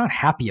like, not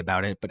happy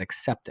about it, but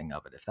accepting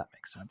of it, if that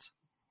makes sense.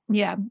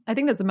 Yeah, I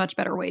think that's a much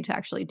better way to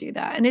actually do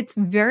that. And it's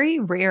very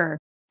rare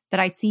that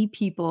I see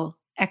people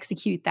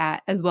execute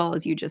that as well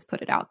as you just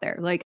put it out there.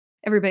 Like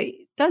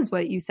everybody does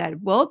what you said.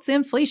 Well, it's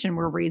inflation.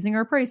 We're raising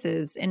our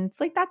prices. And it's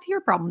like, that's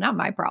your problem, not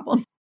my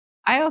problem.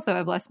 I also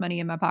have less money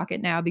in my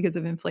pocket now because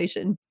of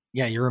inflation.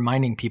 Yeah, you're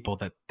reminding people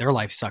that their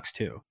life sucks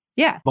too.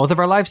 Yeah. Both of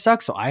our lives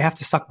suck, so I have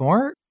to suck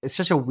more. It's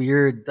such a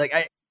weird, like,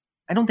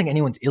 I don't think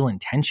anyone's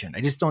ill-intentioned.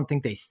 I just don't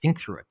think they think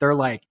through it. They're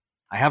like,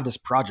 I have this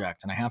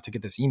project and I have to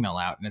get this email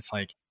out. And it's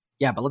like,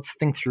 yeah, but let's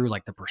think through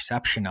like the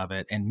perception of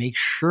it and make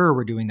sure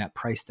we're doing that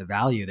price to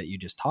value that you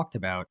just talked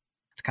about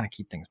to kind of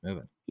keep things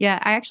moving. Yeah,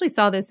 I actually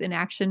saw this in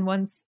action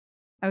once.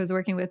 I was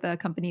working with a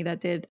company that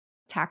did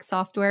tax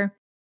software,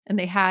 and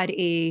they had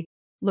a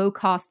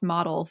low-cost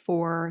model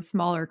for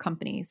smaller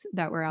companies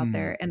that were out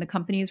there. And the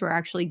companies were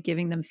actually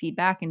giving them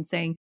feedback and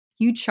saying,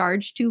 you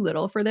charge too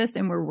little for this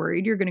and we're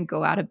worried you're going to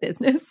go out of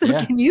business. So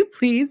can you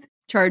please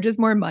charge us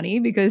more money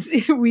because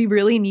we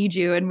really need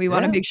you and we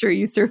want to make sure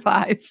you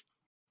survive.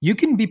 You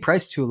can be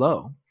priced too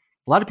low.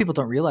 A lot of people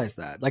don't realize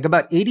that. Like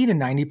about 80 to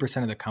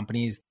 90% of the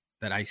companies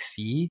that I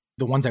see,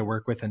 the ones I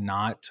work with and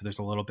not, so there's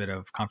a little bit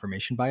of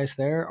confirmation bias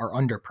there, are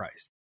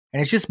underpriced.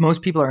 And it's just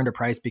most people are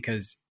underpriced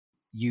because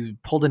you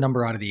pulled a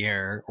number out of the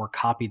air or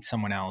copied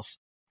someone else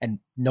and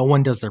no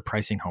one does their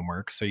pricing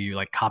homework. So you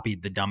like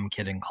copied the dumb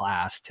kid in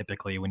class,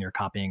 typically when you're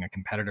copying a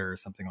competitor or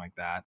something like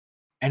that.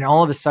 And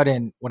all of a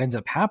sudden, what ends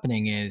up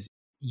happening is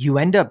you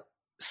end up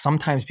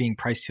sometimes being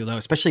priced too low,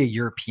 especially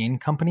European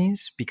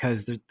companies,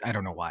 because I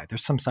don't know why,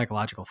 there's some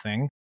psychological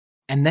thing.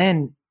 And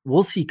then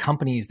we'll see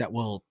companies that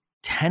will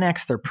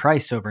 10x their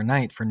price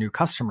overnight for new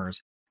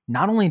customers.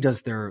 Not only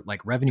does their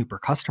like revenue per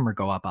customer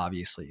go up,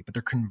 obviously, but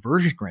their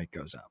conversion rate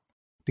goes up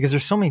because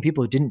there's so many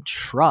people who didn't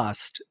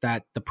trust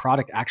that the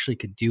product actually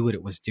could do what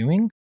it was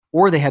doing,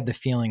 or they had the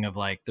feeling of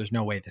like, there's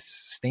no way this is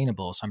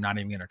sustainable. So I'm not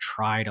even going to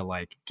try to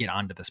like get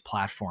onto this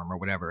platform or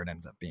whatever it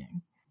ends up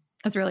being.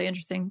 That's really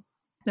interesting.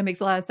 That makes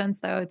a lot of sense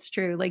though. It's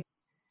true. Like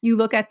you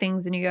look at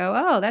things and you go,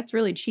 oh, that's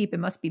really cheap. It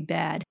must be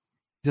bad.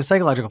 It's a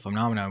psychological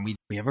phenomenon.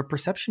 We have a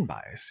perception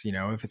bias. You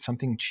know, if it's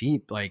something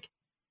cheap, like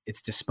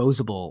it's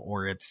disposable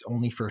or it's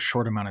only for a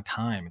short amount of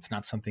time, it's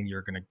not something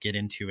you're going to get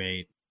into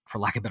a, for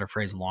lack of a better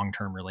phrase,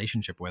 long-term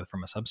relationship with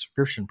from a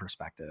subscription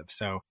perspective.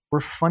 So we're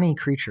funny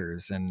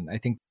creatures. And I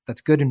think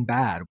that's good and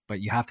bad,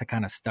 but you have to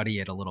kind of study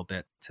it a little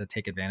bit to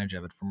take advantage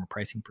of it from a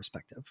pricing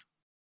perspective.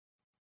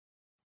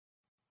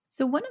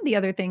 So one of the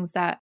other things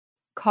that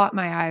caught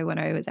my eye when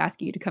I was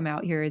asking you to come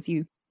out here is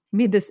you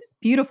made this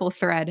beautiful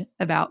thread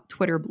about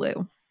Twitter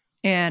Blue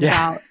and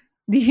about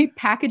the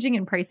packaging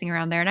and pricing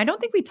around there. And I don't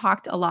think we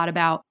talked a lot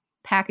about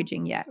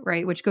packaging yet,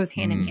 right? Which goes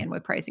hand in hand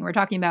with pricing. We're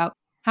talking about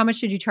how much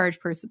should you charge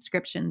per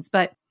subscriptions?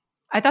 But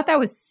I thought that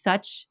was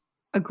such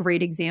a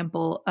great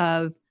example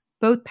of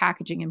both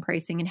packaging and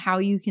pricing and how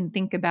you can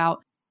think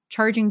about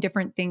charging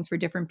different things for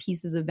different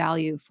pieces of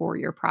value for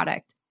your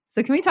product.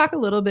 So can we talk a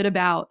little bit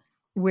about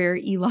where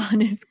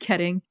Elon is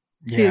getting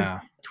his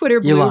Twitter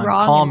Blue Elon,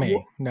 wrong? call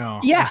me. No.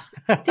 Yeah.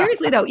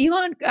 Seriously though,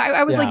 Elon,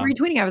 I was like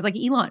retweeting. I was like,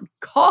 Elon,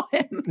 call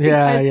him.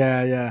 Yeah.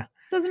 It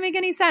doesn't make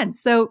any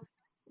sense. So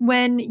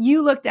when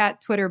you looked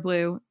at Twitter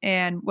Blue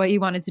and what you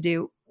wanted to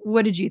do,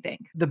 what did you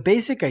think? The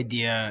basic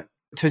idea,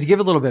 to give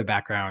a little bit of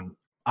background,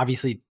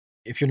 obviously,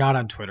 if you're not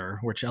on Twitter,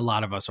 which a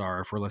lot of us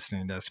are if we're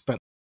listening to this, but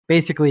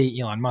basically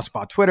Elon Musk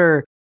bought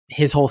Twitter.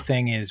 His whole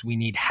thing is we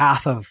need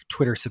half of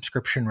Twitter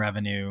subscription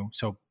revenue.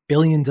 So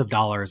billions of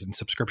dollars in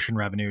subscription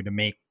revenue to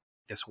make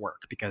this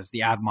work because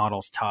the ad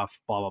model's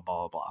tough, blah, blah,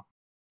 blah, blah.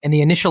 And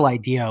the initial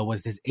idea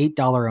was this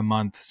 $8 a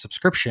month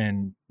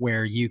subscription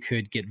where you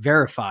could get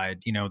verified,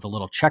 you know, the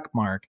little check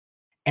mark.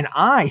 And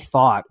I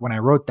thought when I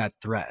wrote that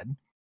thread,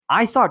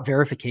 I thought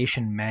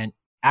verification meant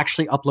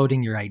actually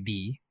uploading your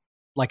ID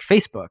like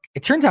Facebook.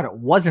 It turns out it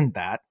wasn't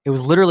that. It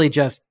was literally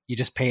just, you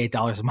just pay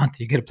 $8 a month,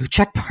 you get a blue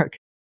check mark.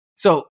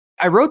 So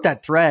I wrote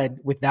that thread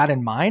with that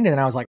in mind. And then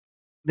I was like,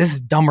 this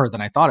is dumber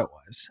than I thought it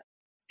was.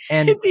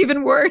 And it's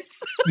even worse.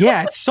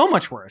 Yeah, it's so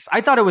much worse.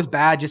 I thought it was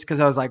bad just because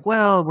I was like,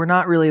 well, we're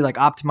not really like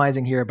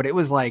optimizing here. But it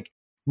was like,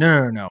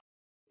 no.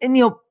 And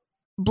you know,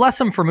 bless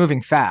them for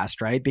moving fast,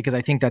 right? Because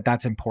I think that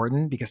that's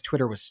important because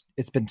Twitter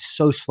it's been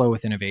so slow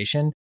with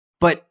innovation.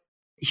 But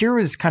here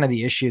was kind of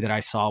the issue that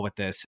I saw with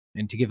this.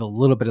 And to give a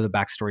little bit of the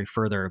backstory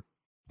further,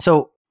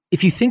 So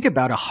if you think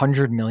about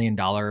 $100 million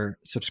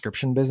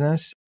subscription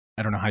business,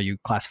 I don't know how you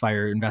classify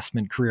your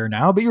investment career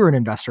now, but you were an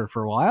investor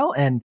for a while.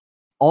 And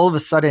all of a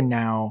sudden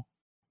now,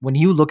 when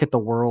you look at the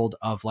world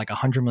of like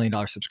 $100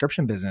 million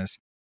subscription business,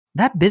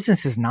 that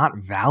business is not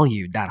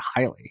valued that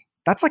highly.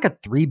 That's like a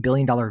 $3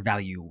 billion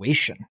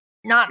valuation.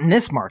 Not in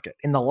this market,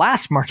 in the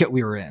last market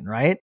we were in,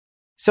 right?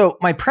 So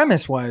my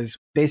premise was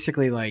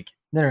basically like,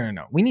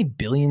 no. We need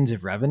billions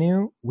of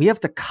revenue. We have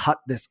to cut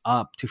this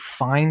up to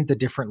find the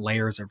different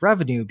layers of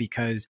revenue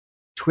because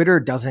Twitter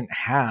doesn't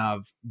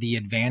have the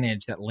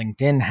advantage that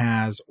LinkedIn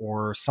has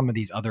or some of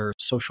these other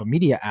social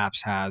media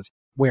apps has,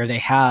 where they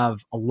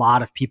have a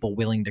lot of people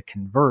willing to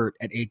convert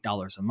at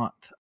 $8 a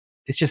month.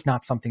 It's just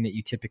not something that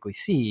you typically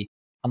see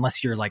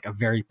unless you're like a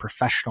very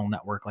professional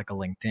network like a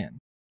LinkedIn.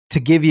 To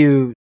give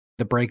you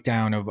the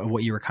breakdown of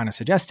what you were kind of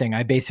suggesting,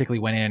 I basically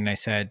went in and I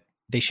said,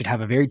 they should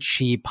have a very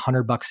cheap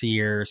 $100 a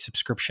year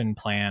subscription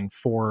plan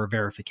for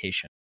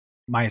verification.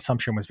 My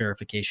assumption was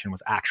verification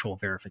was actual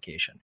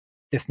verification.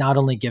 This not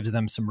only gives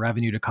them some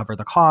revenue to cover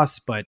the costs,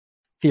 but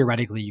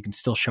theoretically you can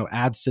still show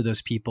ads to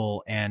those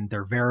people and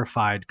they're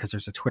verified because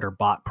there's a Twitter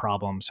bot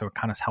problem. So it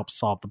kind of helps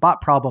solve the bot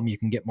problem. You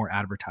can get more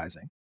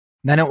advertising.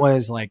 Then it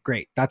was like,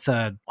 great, that's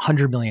a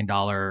 $100 million,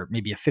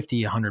 maybe a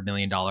 $50, $100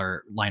 million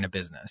line of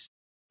business.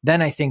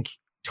 Then I think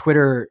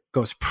Twitter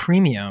goes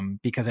premium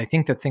because I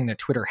think the thing that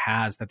Twitter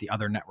has that the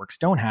other networks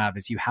don't have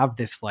is you have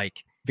this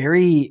like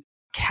very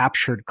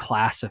captured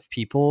class of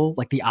people,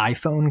 like the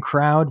iPhone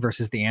crowd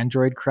versus the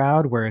Android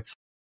crowd, where it's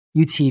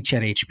you teach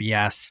at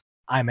HBS,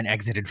 I'm an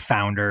exited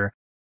founder.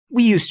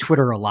 We use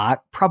Twitter a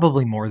lot,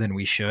 probably more than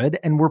we should,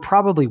 and we're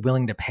probably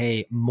willing to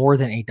pay more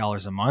than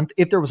 $8 a month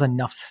if there was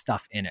enough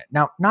stuff in it.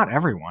 Now, not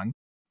everyone,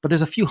 but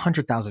there's a few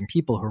 100,000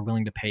 people who are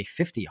willing to pay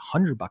 $50,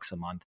 $100 a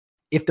month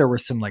if there were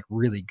some like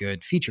really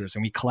good features.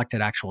 And we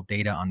collected actual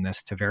data on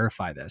this to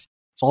verify this.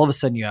 So all of a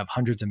sudden you have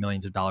hundreds of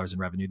millions of dollars in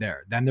revenue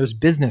there. Then there's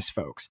business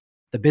folks.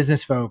 The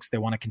business folks, they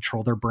want to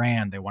control their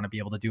brand. They want to be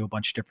able to do a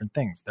bunch of different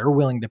things. They're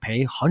willing to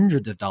pay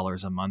hundreds of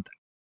dollars a month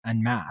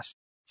en masse.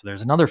 So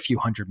there's another few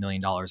 $100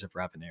 million of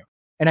revenue.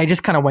 And I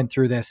just kind of went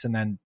through this. And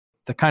then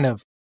the kind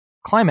of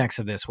climax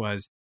of this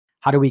was,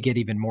 how do we get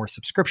even more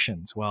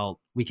subscriptions? Well,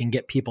 we can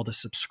get people to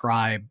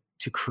subscribe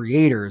to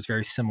creators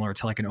very similar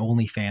to like an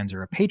OnlyFans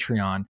or a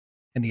Patreon.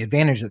 And the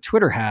advantage that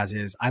Twitter has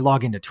is I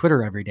log into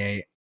Twitter every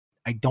day.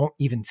 I don't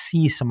even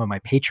see some of my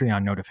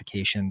Patreon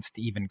notifications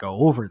to even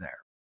go over there.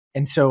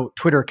 And so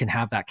Twitter can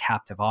have that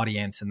captive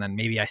audience. And then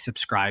maybe I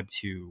subscribe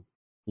to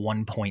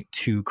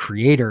 1.2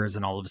 creators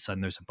and all of a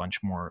sudden there's a bunch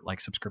more like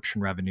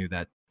subscription revenue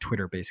that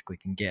Twitter basically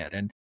can get.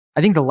 And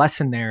I think the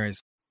lesson there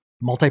is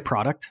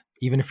multi-product,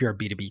 even if you're a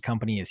B2B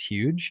company, is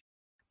huge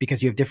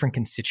because you have different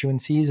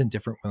constituencies and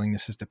different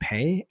willingnesses to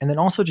pay. And then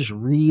also just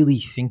really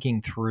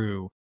thinking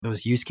through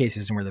those use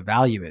cases and where the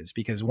value is,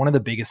 because one of the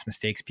biggest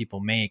mistakes people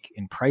make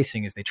in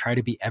pricing is they try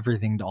to be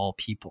everything to all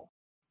people.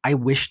 I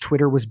wish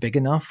Twitter was big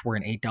enough where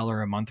an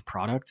 $8 a month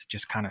product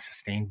just kind of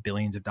sustained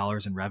billions of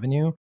dollars in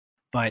revenue,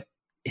 but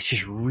it's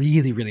just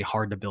really, really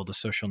hard to build a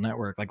social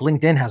network. Like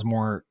LinkedIn has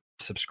more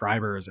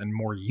subscribers and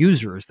more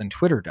users than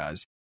Twitter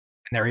does,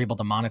 and they're able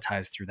to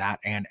monetize through that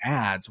and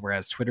ads,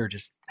 whereas Twitter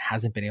just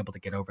hasn't been able to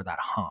get over that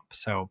hump.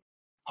 So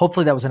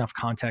hopefully that was enough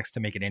context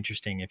to make it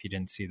interesting if you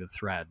didn't see the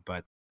thread,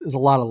 but there's a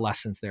lot of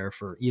lessons there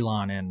for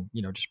Elon and,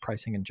 just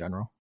pricing in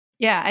general.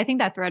 Yeah, I think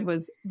that thread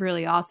was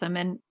really awesome.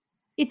 And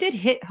it did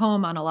hit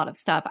home on a lot of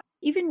stuff.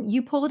 Even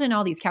you pulled in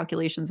all these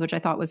calculations, which I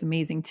thought was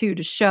amazing too,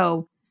 to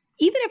show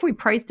even if we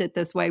priced it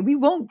this way, we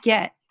won't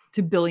get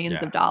to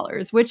billions of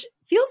dollars, which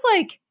feels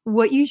like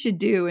what you should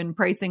do in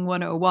pricing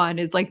 101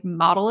 is like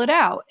model it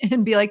out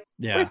and be like,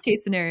 worst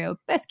case scenario,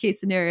 best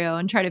case scenario,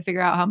 and try to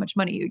figure out how much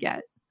money you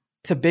get.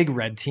 It's a big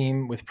red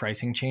team with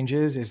pricing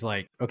changes is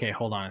like, okay,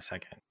 hold on a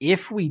second.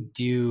 If we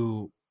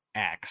do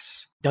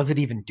X, does it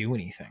even do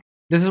anything?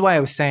 This is why I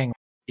was saying,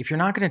 if you're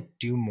not going to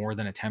do more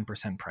than a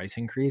 10% price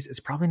increase,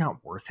 it's probably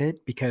not worth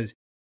it because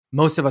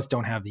most of us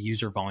don't have the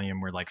user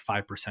volume where like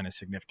 5% is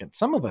significant.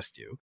 Some of us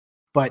do,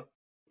 but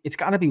it's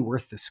got to be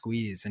worth the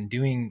squeeze and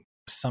doing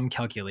some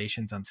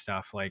calculations on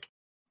stuff. Like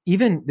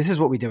even this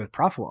is what we did with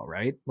Profitwell,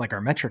 right? Like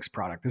our metrics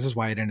product. This is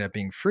why it ended up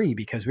being free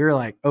because we were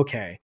like,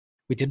 okay,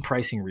 we did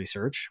pricing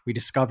research. We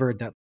discovered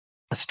that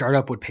a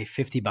startup would pay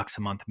 $50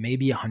 a month,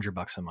 maybe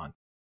 $100 a month.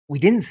 We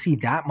didn't see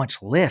that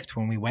much lift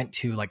when we went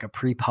to like a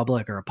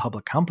pre-public or a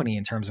public company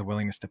in terms of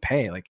willingness to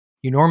pay. Like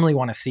you normally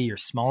want to see your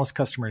smallest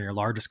customer and your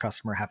largest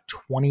customer have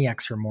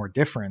 20x or more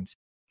difference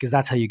because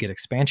that's how you get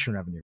expansion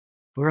revenue.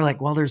 But we're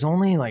like, well, there's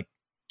only like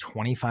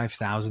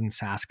 25,000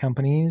 SaaS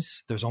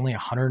companies. There's only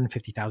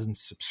 150,000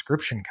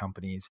 subscription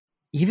companies.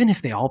 Even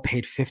if they all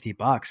paid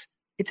 $50,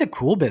 it's a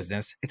cool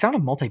business. It's not a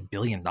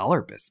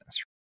multi-billion-dollar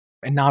business.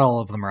 And not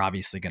all of them are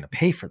obviously going to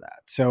pay for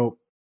that. So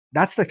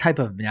that's the type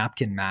of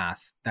napkin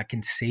math that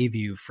can save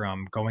you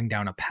from going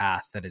down a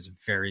path that is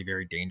very,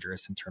 very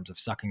dangerous in terms of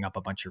sucking up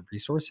a bunch of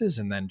resources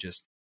and then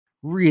just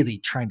really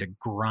trying to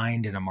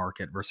grind in a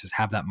market versus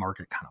have that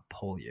market kind of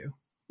pull you.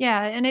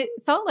 Yeah. And it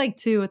felt like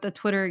too, with the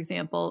Twitter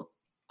example,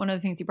 one of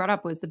the things you brought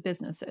up was the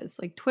businesses.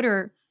 Like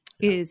Twitter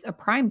is a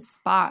prime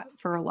spot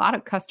for a lot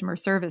of customer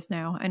service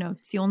now. I know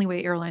it's the only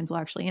way airlines will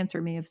actually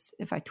answer me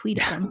if I tweet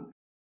at them.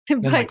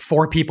 Then like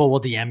 4 people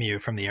will DM you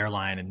from the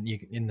airline and you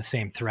in the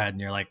same thread,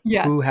 and you're like,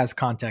 who has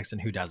context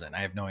and who doesn't?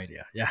 I have no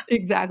idea. Yeah,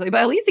 exactly.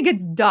 But at least it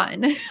gets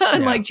done,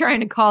 unlike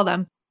trying to call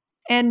them.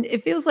 And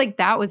it feels like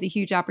that was a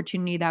huge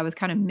opportunity that was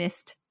kind of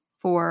missed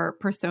for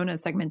persona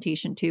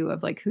segmentation too,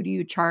 of like, who do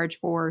you charge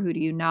for? Who do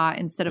you not?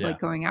 Instead of like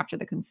going after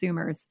the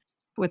consumers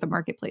with a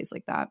marketplace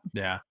like that.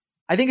 Yeah.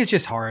 I think it's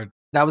just hard.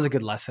 That was a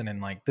good lesson.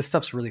 And like, this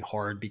stuff's really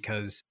hard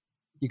because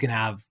you can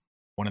have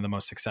one of the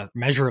most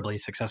measurably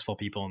successful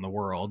people in the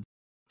world,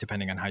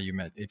 depending on how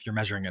if you're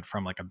measuring it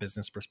from like a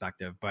business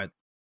perspective. But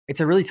it's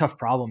a really tough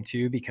problem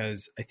too,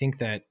 because I think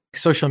that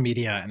social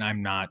media, and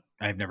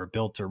I've never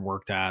built or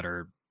worked at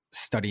or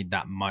studied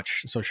that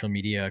much social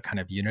media kind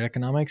of unit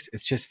economics.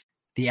 It's just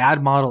the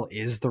ad model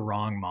is the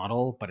wrong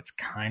model, but it's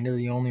kind of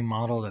the only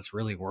model that's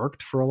really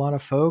worked for a lot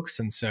of folks.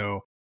 And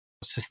so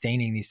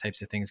sustaining these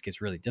types of things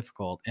gets really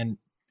difficult. And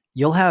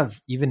you'll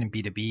have, even in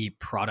B2B,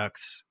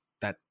 products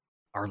that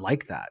are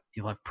like that.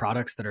 You'll have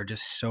products that are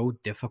just so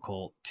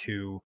difficult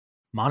to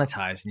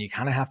monetize, and you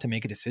kind of have to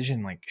make a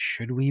decision, like,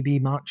 should we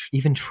be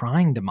even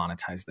trying to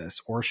monetize this,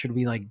 or should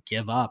we like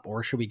give up,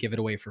 or should we give it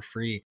away for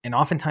free? And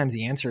oftentimes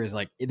the answer is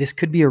like, this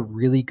could be a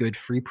really good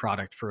free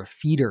product for a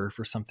feeder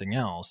for something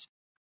else,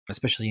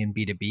 especially in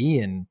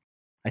B2B. And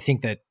I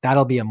think that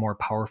that'll be a more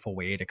powerful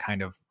way to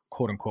kind of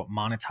quote unquote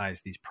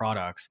monetize these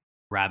products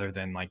rather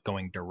than like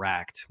going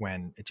direct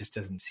when it just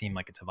doesn't seem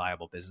like it's a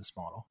viable business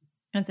model.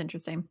 That's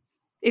interesting.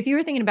 If you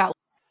were thinking about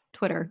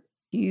Twitter,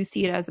 do you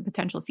see it as a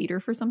potential feeder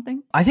for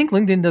something? I think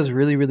LinkedIn does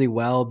really, really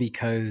well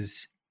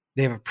because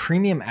they have a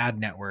premium ad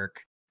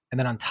network. And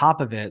then on top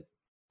of it,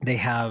 they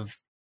have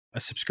a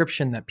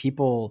subscription that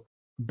people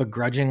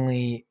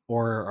begrudgingly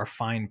or are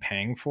fine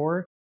paying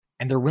for,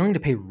 and they're willing to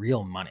pay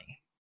real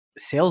money.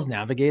 Sales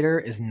Navigator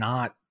is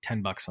not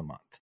 $10 a month.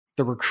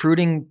 The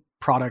recruiting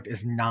product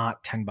is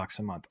not $10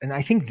 a month. And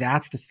I think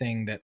that's the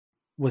thing that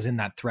was in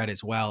that thread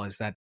as well, is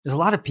that there's a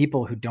lot of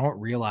people who don't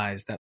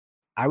realize that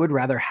I would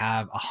rather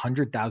have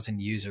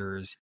 100,000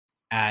 users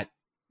at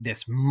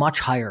this much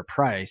higher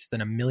price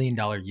than $1 million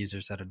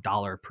users at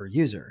 $1 per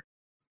user,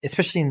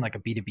 especially in like a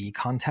B2B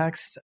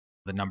context.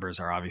 The numbers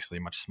are obviously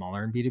much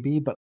smaller in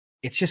B2B, but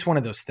it's just one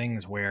of those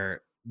things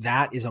where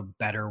that is a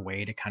better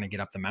way to kind of get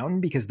up the mountain,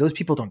 because those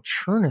people don't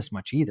churn as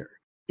much either.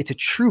 It's a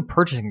true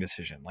purchasing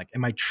decision. Like,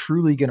 am I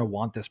truly going to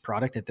want this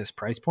product at this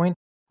price point?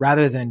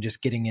 Rather than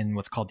just getting in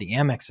what's called the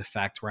Amex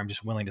effect, where I'm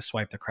just willing to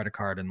swipe the credit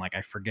card and like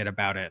I forget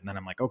about it. And then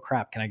I'm like, oh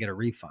crap, can I get a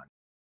refund?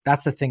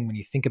 That's the thing when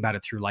you think about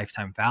it through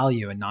lifetime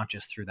value and not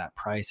just through that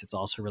price, it's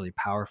also really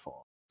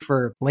powerful.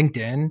 For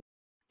LinkedIn,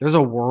 there's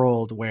a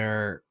world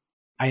where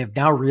I have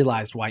now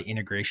realized why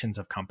integrations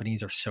of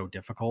companies are so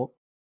difficult.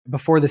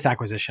 Before this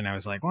acquisition, I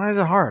was like, why is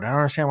it hard? I don't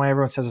understand why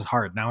everyone says it's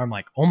hard. Now I'm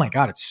like, oh my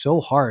God, it's so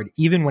hard.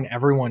 Even when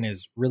everyone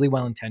is really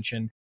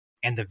well-intentioned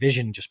and the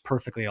vision just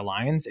perfectly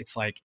aligns, it's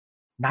like,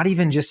 not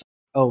even just,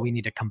 oh, we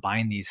need to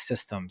combine these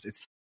systems.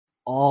 It's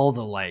all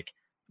the like,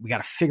 we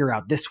got to figure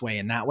out this way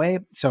and that way.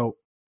 So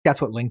that's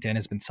what LinkedIn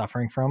has been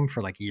suffering from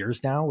for like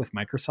years now with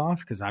Microsoft,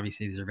 because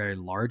obviously these are very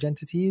large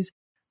entities.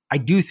 I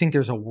do think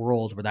there's a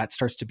world where that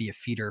starts to be a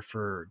feeder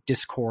for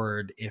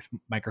Discord if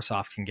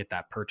Microsoft can get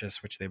that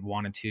purchase, which they've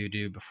wanted to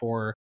do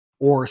before,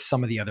 or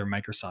some of the other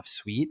Microsoft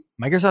suite.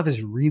 Microsoft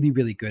is really,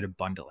 really good at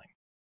bundling,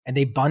 and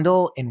they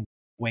bundle in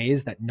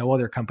ways that no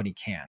other company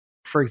can.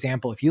 For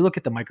example, if you look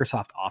at the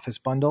Microsoft Office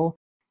bundle,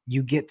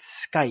 you get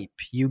Skype,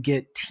 you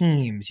get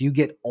Teams, you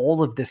get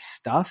all of this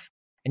stuff,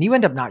 and you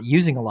end up not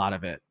using a lot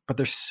of it. But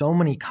there's so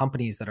many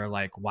companies that are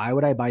like, why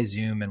would I buy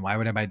Zoom, and why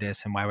would I buy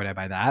this, and why would I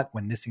buy that,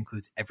 when this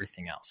includes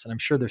everything else? And I'm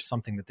sure there's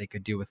something that they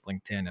could do with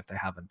LinkedIn if they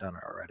haven't done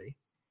it already.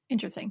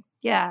 Interesting.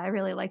 Yeah, I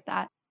really like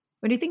that.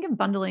 When you think of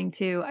bundling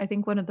too, I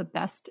think one of the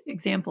best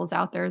examples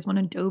out there is when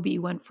Adobe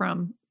went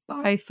from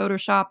buy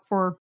Photoshop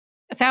for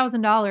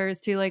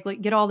 $1,000 to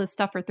like get all this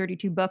stuff for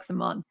 $32 a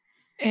month.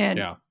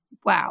 And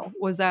wow,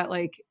 was that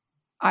like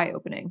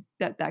eye-opening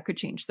that could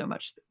change so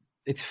much.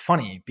 It's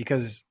funny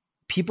because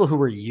people who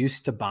were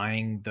used to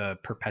buying the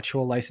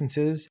perpetual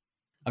licenses,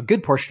 a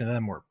good portion of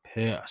them were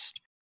pissed.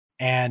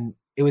 And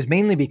it was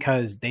mainly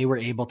because they were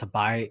able to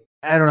buy,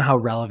 I don't know how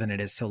relevant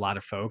it is to a lot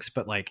of folks,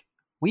 but like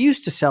we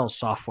used to sell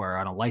software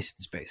on a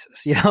license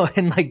basis,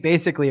 and like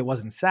basically it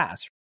wasn't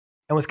SaaS.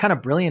 And what's kind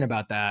of brilliant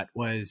about that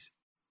was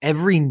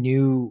every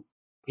new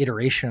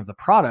iteration of the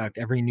product,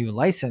 every new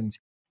license,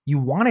 you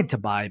wanted to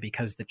buy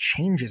because the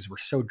changes were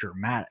so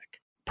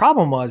dramatic.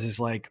 Problem is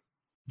like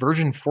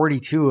version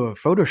 42 of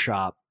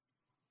Photoshop,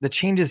 the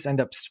changes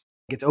end up,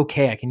 it's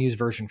okay, I can use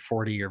version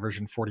 40 or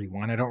version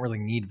 41. I don't really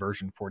need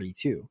version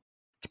 42.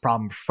 It's a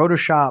problem for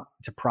Photoshop.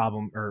 It's a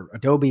problem, or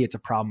Adobe, it's a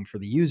problem for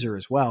the user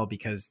as well,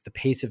 because the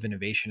pace of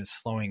innovation is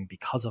slowing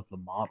because of the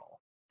model,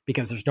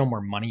 because there's no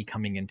more money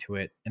coming into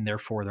it, and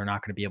therefore they're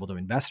not going to be able to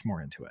invest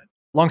more into it.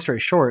 Long story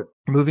short,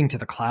 moving to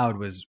the cloud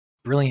was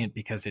brilliant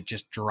because it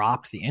just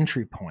dropped the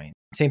entry point.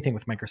 Same thing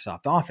with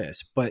Microsoft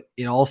Office, but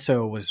it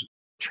also was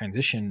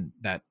transition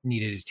that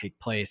needed to take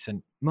place.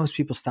 And most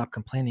people stopped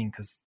complaining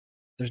because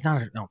there's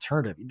not an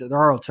alternative. There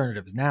are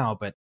alternatives now,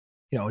 but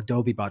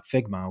Adobe bought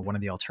Figma, one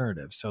of the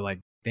alternatives. So like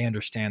they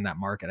understand that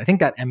market. I think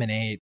that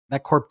M&A,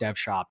 that corp dev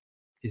shop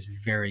is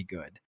very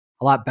good.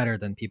 A lot better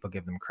than people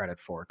give them credit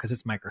for, because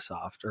it's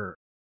Microsoft, or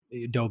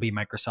Adobe,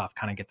 Microsoft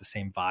kind of get the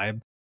same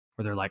vibe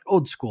where they're like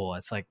old school.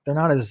 It's like, they're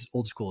not as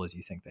old school as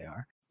you think they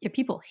are. Yeah,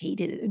 people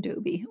hated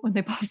Adobe when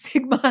they bought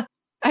Figma.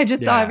 I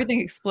just saw everything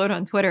explode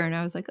on Twitter and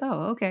I was like,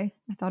 oh, okay.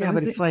 I thought it was. Yeah,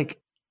 but it's like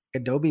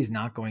Adobe's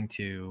not going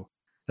to,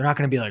 they're not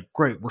going to be like,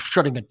 great, we're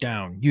shutting it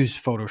down. Use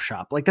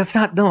Photoshop. Like that's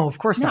not, no, of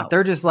course not.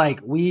 They're just like,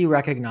 we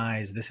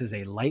recognize this is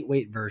a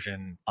lightweight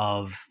version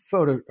of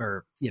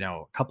a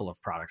couple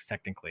of products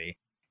technically.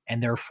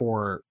 And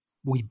therefore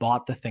we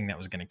bought the thing that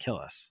was going to kill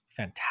us.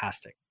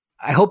 Fantastic.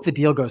 I hope the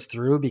deal goes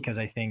through because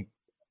I think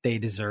they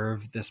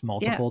deserve this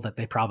multiple that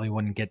they probably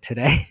wouldn't get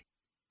today.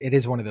 It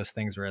is one of those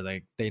things where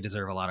they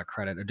deserve a lot of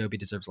credit. Adobe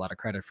deserves a lot of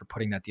credit for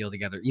putting that deal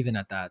together, even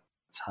at that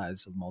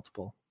size of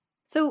multiple.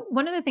 So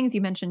one of the things you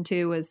mentioned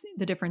too was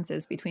the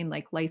differences between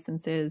like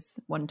licenses,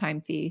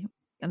 one-time fee,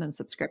 and then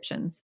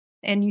subscriptions.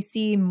 And you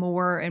see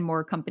more and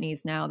more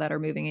companies now that are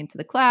moving into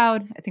the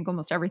cloud. I think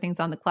almost everything's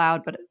on the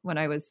cloud. But when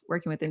I was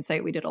working with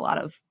Insight, we did a lot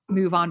of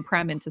move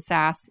on-prem into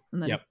SaaS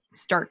and then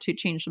start to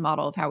change the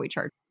model of how we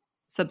charge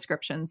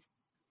subscriptions.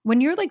 When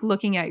you're like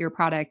looking at your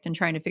product and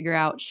trying to figure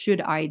out,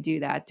 should I do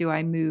that? Do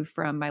I move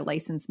from my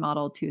license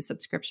model to a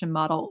subscription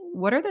model?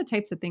 What are the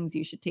types of things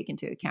you should take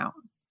into account?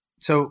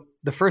 So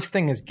the first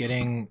thing is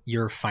getting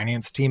your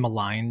finance team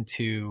aligned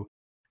to,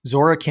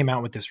 Zora came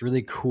out with this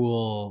really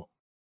cool,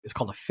 it's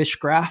called a fish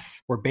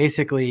graph, where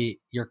basically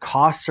your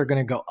costs are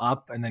going to go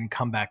up and then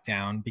come back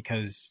down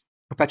because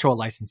perpetual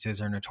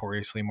licenses are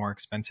notoriously more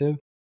expensive,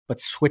 but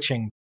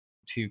switching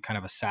to kind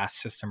of a SaaS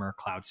system or a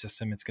cloud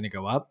system, it's going to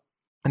go up.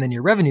 And then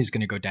your revenue is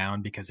going to go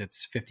down because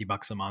it's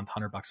 $50 a month,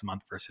 $100 a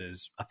month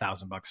versus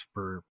 $1,000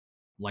 per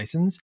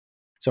license.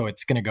 So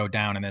it's going to go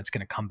down and then it's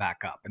going to come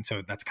back up. And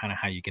so that's kind of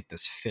how you get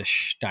this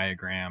fish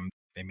diagram.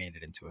 They made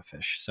it into a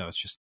fish. So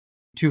it's just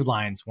two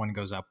lines, one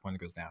goes up, one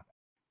goes down.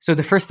 So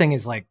the first thing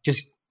is like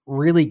just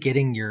really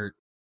getting your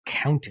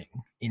counting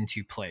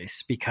into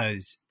place,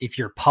 because if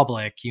you're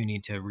public, you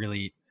need to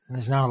really,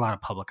 there's not a lot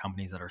of public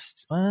companies that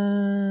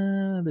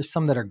are, there's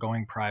some that are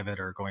going private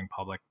or going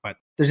public, but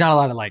there's not a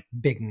lot of like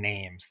big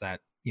names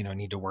that,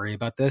 need to worry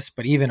about this.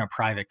 But even a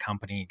private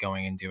company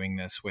going and doing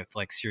this with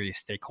like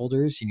serious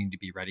stakeholders, you need to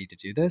be ready to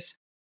do this.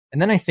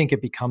 And then I think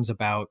it becomes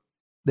about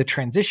the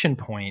transition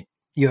point.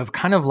 You have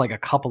kind of like a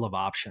couple of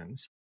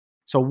options.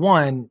 So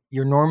one,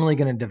 you're normally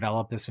going to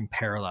develop this in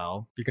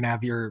parallel. You're going to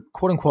have your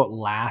quote unquote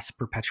last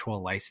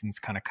perpetual license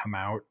kind of come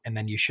out. And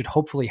then you should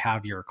hopefully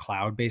have your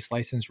cloud-based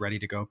license ready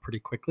to go pretty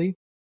quickly.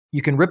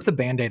 You can rip the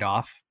Band-Aid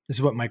off. This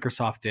is what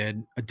Microsoft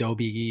did.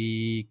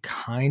 Adobe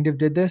kind of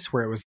did this,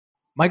 where it was,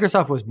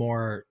 Microsoft was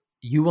more,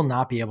 you will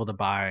not be able to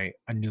buy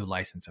a new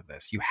license of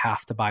this. You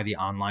have to buy the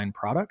online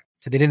product.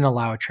 So they didn't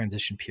allow a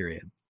transition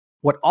period.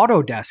 What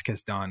Autodesk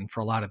has done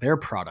for a lot of their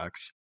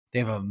products, they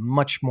have a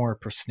much more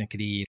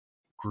persnickety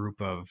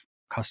group of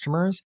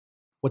customers.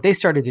 What they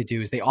started to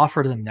do is they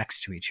offered them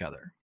next to each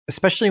other,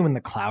 especially when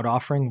the cloud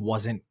offering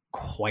wasn't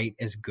quite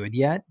as good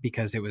yet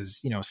because it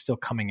was, still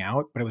coming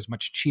out, but it was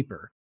much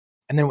cheaper.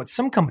 And then what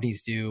some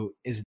companies do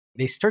is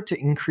they start to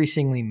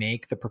increasingly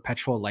make the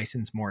perpetual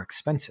license more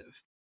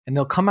expensive. And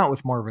they'll come out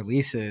with more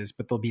releases,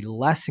 but they'll be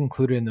less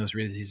included in those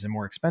releases and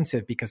more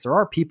expensive because there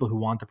are people who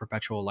want the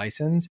perpetual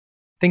license.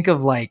 Think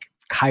of like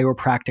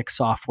chiropractic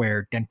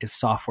software, dentist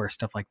software,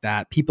 stuff like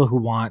that. People who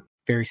want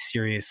very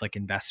serious like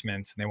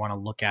investments and they want to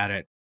look at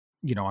it,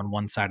 on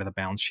one side of the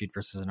balance sheet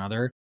versus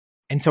another.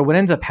 And so what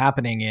ends up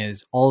happening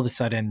is all of a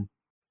sudden,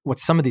 what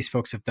some of these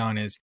folks have done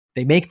is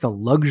they make the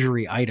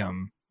luxury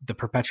item the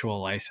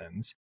perpetual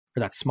license for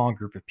that small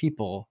group of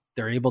people.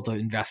 They're able to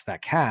invest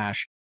that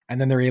cash,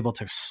 and then they're able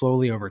to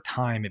slowly over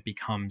time,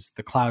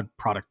 the cloud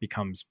product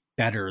becomes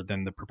better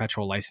than the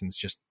perpetual license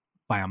just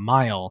by a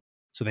mile.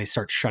 So they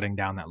start shutting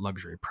down that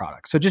luxury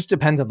product. So it just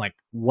depends on like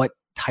what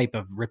type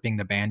of ripping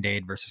the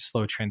Band-Aid versus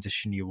slow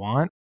transition you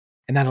want.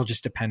 And that'll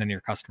just depend on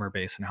your customer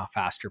base and how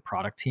fast your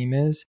product team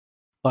is.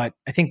 But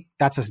I think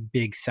that's a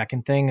big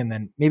second thing. And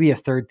then maybe a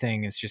third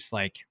thing is just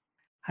like,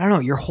 I don't know,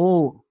 your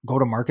whole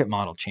go-to-market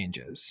model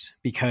changes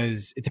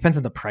because it depends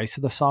on the price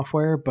of the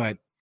software, but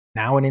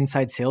now an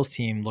inside sales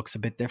team looks a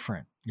bit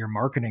different. Your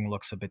marketing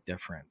looks a bit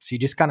different. So you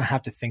just kind of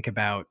have to think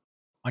about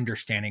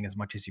understanding as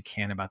much as you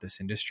can about this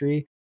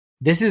industry.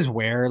 This is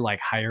where like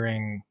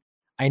hiring,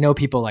 I know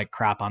people like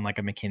crap on like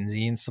a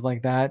McKinsey and stuff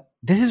like that.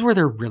 This is where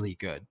they're really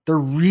good. They're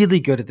really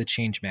good at the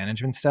change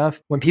management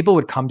stuff. When people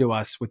would come to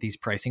us with these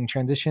pricing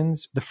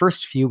transitions, the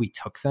first few we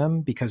took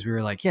them because we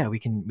were like, yeah, we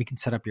can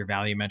set up your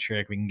value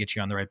metric. We can get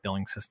you on the right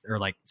billing system or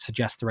like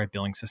suggest the right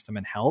billing system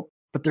and help.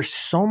 But there's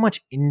so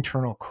much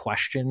internal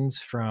questions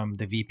from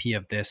the VP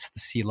of this, the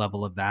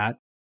C-level of that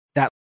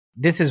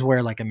this is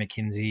where like a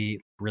McKinsey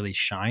really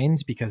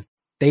shines because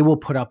they will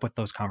put up with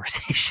those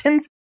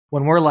conversations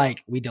when we're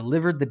like, we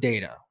delivered the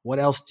data. What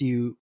else do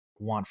you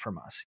want from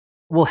us?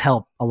 will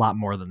help a lot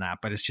more than that,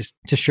 but it's just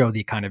to show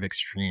the kind of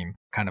extreme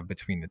kind of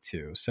between the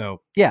two.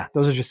 So yeah,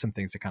 those are just some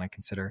things to kind of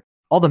consider.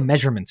 All the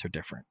measurements are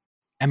different.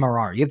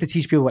 MRR, you have to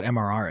teach people what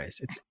MRR is.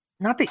 It's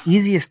not the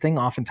easiest thing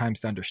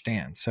oftentimes to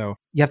understand. So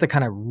you have to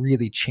kind of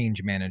really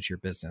change manage your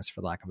business,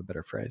 for lack of a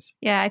better phrase.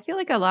 Yeah, I feel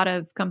like a lot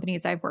of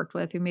companies I've worked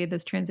with who made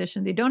this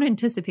transition, they don't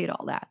anticipate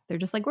all that. They're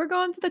just like, we're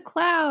going to the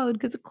cloud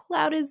because the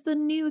cloud is the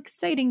new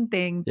exciting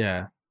thing.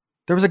 Yeah.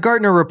 There was a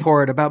Gartner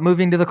report about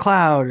moving to the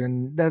cloud,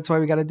 and that's why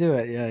we got to do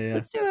it. Yeah.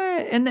 Let's do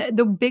it. And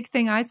the big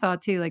thing I saw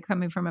too, like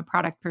coming from a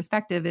product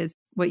perspective, is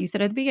what you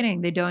said at the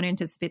beginning. They don't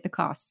anticipate the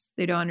costs.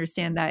 They don't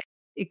understand that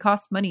it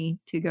costs money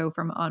to go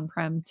from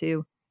on-prem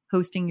to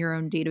hosting your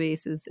own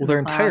databases. Well, their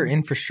entire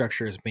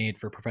infrastructure is made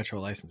for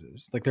perpetual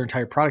licenses, like their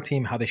entire product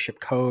team, how they ship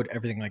code,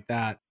 everything like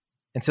that.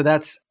 And so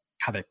that's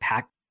how they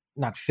pack,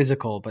 not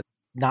physical, but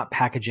not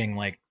packaging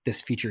like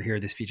this feature here,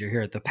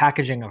 the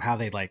packaging of how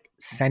they like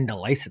send a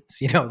license,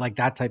 like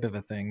that type of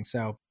a thing.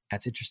 So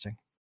that's interesting.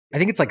 I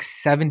think it's like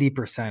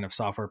 70% of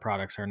software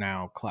products are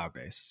now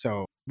cloud-based.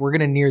 So we're going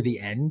to near the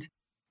end.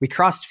 We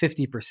crossed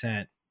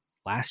 50%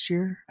 last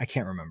year. I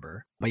can't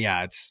remember, but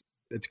yeah, it's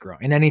growing.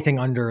 And anything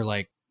under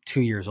like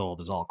 2 years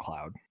old is all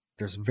cloud.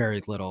 There's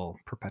very little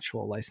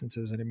perpetual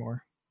licenses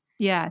anymore.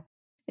 Yeah.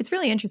 It's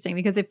really interesting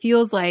because it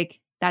feels like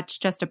that's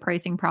just a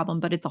pricing problem,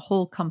 but it's a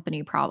whole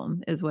company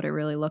problem is what it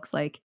really looks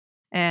like.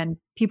 And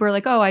people are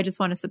like, oh, I just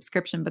want a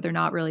subscription, but they're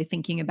not really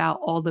thinking about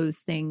all those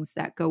things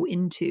that go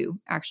into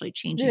actually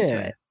changing to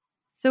it.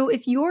 So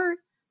if you're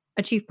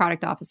a chief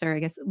product officer, I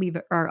guess leave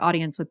our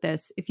audience with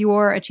this. If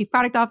you're a chief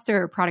product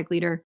officer or product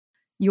leader,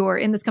 you're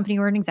in this company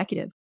or an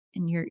executive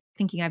and you're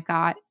thinking, I've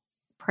got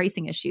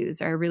pricing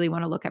issues, or I really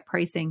want to look at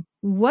pricing.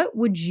 What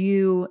would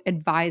you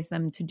advise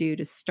them to do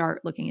to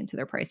start looking into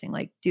their pricing?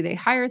 Like, do they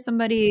hire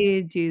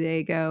somebody? Do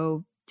they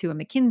go to a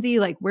McKinsey?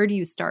 Like, where do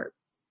you start?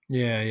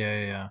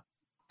 Yeah.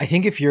 I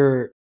think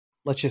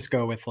let's just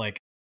go with like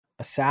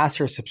a SaaS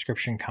or a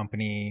subscription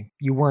company,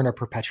 you weren't a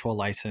perpetual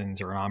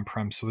license or an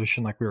on-prem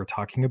solution like we were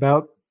talking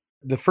about.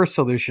 The first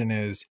solution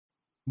is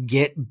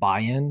get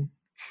buy-in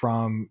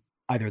from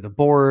either the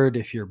board,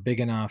 if you're big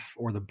enough,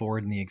 or the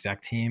board and the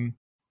exec team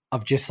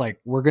of just like,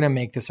 we're going to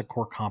make this a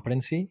core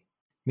competency,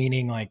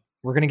 meaning like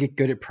we're going to get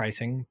good at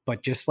pricing,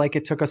 but just like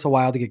it took us a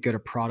while to get good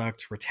at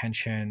product,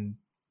 retention,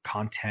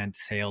 content,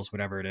 sales,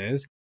 whatever it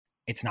is,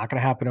 it's not going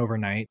to happen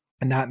overnight.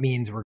 And that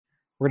means we're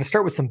going to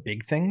start with some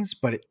big things,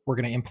 but we're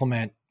going to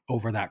implement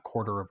over that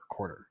quarter over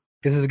quarter.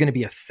 This is going to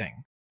be a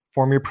thing.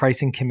 Form your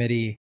pricing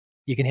committee.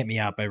 You can hit me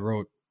up. I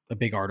wrote a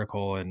big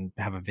article and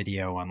have a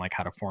video on like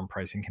how to form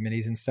pricing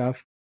committees and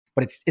stuff.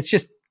 But it's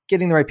just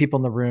getting the right people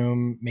in the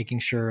room, making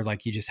sure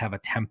like you just have a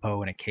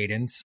tempo and a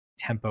cadence.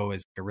 Tempo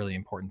is a really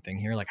important thing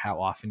here, like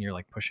how often you're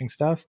like pushing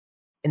stuff.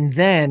 And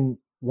then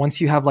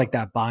once you have like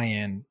that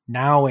buy-in,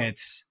 now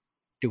it's,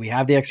 do we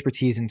have the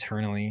expertise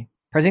internally?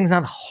 Pricing is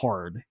not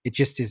hard. It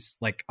just is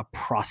like a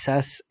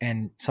process.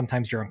 And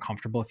sometimes you're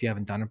uncomfortable if you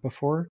haven't done it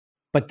before.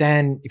 But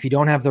then if you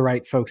don't have the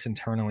right folks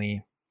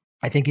internally,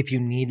 I think if you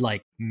need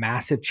like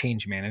massive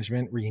change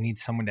management where you need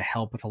someone to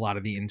help with a lot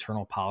of the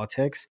internal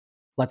politics,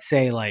 let's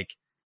say like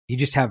you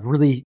just have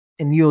really,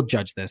 and you'll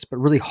judge this, but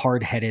really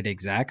hard-headed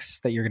execs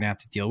that you're going to have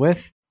to deal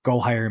with, go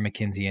hire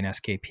McKinsey and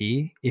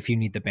SKP if you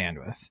need the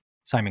bandwidth.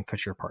 Simon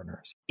Kucher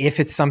Partners. If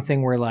it's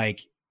something where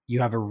like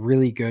you have a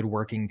really good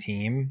working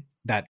team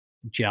that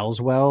gels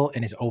well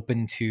and is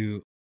open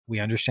to, we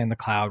understand the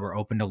cloud, we're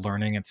open to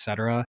learning,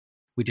 etc.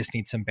 We just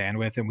need some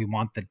bandwidth and we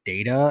want the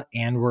data,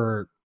 and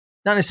we're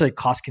not necessarily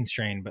cost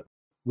constrained, but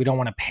we don't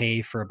want to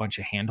pay for a bunch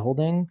of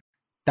handholding.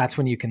 That's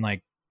when you can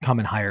like come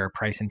and hire a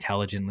price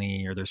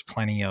intelligently, or there's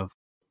plenty of,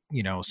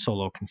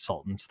 solo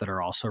consultants that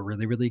are also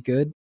really, really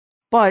good.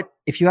 But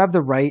if you have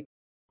the right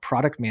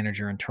product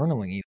manager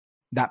internally,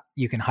 that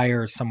you can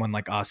hire someone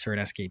like us or an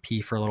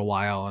SKP for a little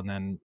while and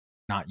then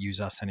not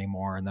use us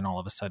anymore. And then all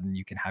of a sudden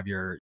you can have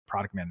your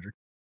product manager.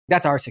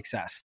 That's our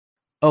success.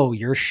 Oh,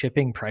 you're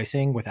shipping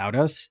pricing without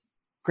us?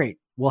 Great.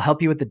 We'll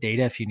help you with the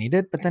data if you need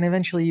it, but then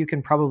eventually you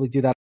can probably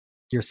do that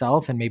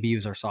yourself and maybe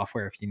use our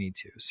software if you need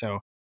to. So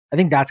I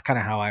think that's kind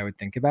of how I would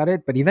think about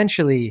it. But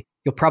eventually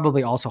you'll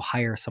probably also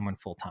hire someone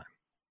full-time.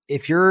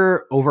 If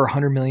you're over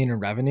 100 million in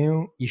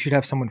revenue, you should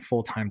have someone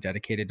full-time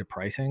dedicated to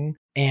pricing.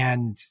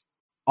 And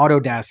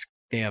Autodesk,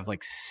 they have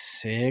like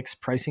 6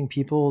 pricing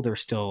people. We're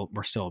still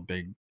a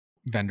big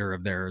vendor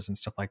of theirs and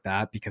stuff like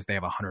that because they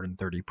have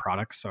 130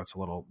 products. So it's a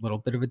little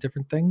bit of a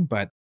different thing.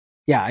 But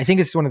yeah, I think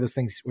it's one of those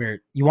things where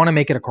you want to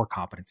make it a core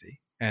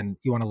competency and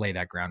you want to lay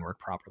that groundwork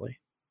properly.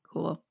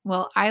 Cool.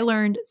 Well, I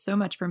learned so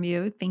much from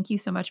you. Thank you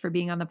so much for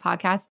being on the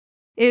podcast.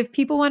 If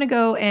people want to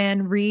go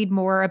and read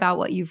more about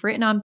what you've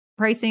written on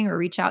pricing or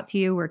reach out to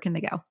you, where can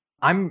they go?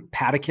 I'm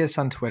Paticus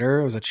on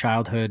Twitter. It was a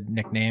childhood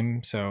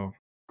nickname. So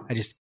I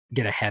just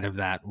get ahead of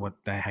that. What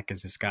the heck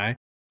is this guy?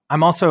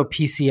 I'm also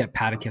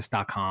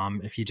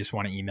pc@paticus.com if you just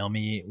want to email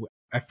me.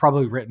 I've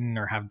probably written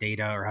or have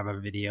data or have a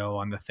video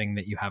on the thing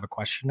that you have a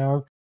question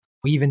of.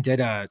 We even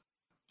did a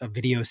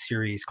video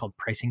series called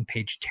Pricing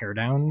Page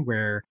Teardown,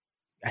 where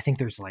I think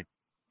there's like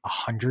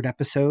 100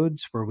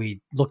 episodes where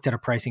we looked at a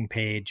pricing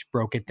page,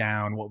 broke it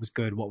down, what was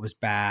good, what was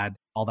bad,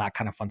 all that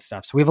kind of fun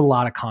stuff. So we have a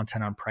lot of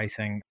content on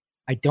pricing.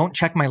 I don't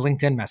check my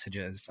LinkedIn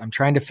messages. I'm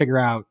trying to figure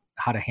out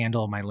how to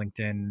handle my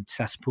LinkedIn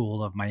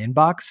cesspool of my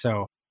inbox.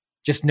 So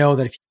just know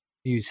that if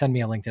you send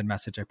me a LinkedIn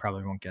message, I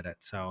probably won't get it.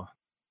 So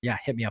yeah,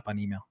 hit me up on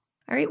email.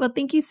 All right. Well,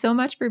 thank you so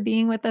much for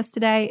being with us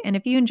today. And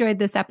if you enjoyed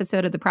this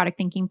episode of the Product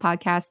Thinking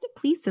Podcast,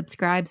 please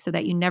subscribe so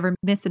that you never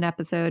miss an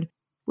episode.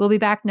 We'll be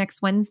back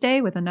next Wednesday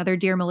with another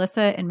Dear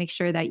Melissa, and make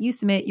sure that you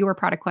submit your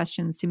product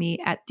questions to me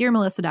at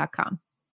dearmelissa.com.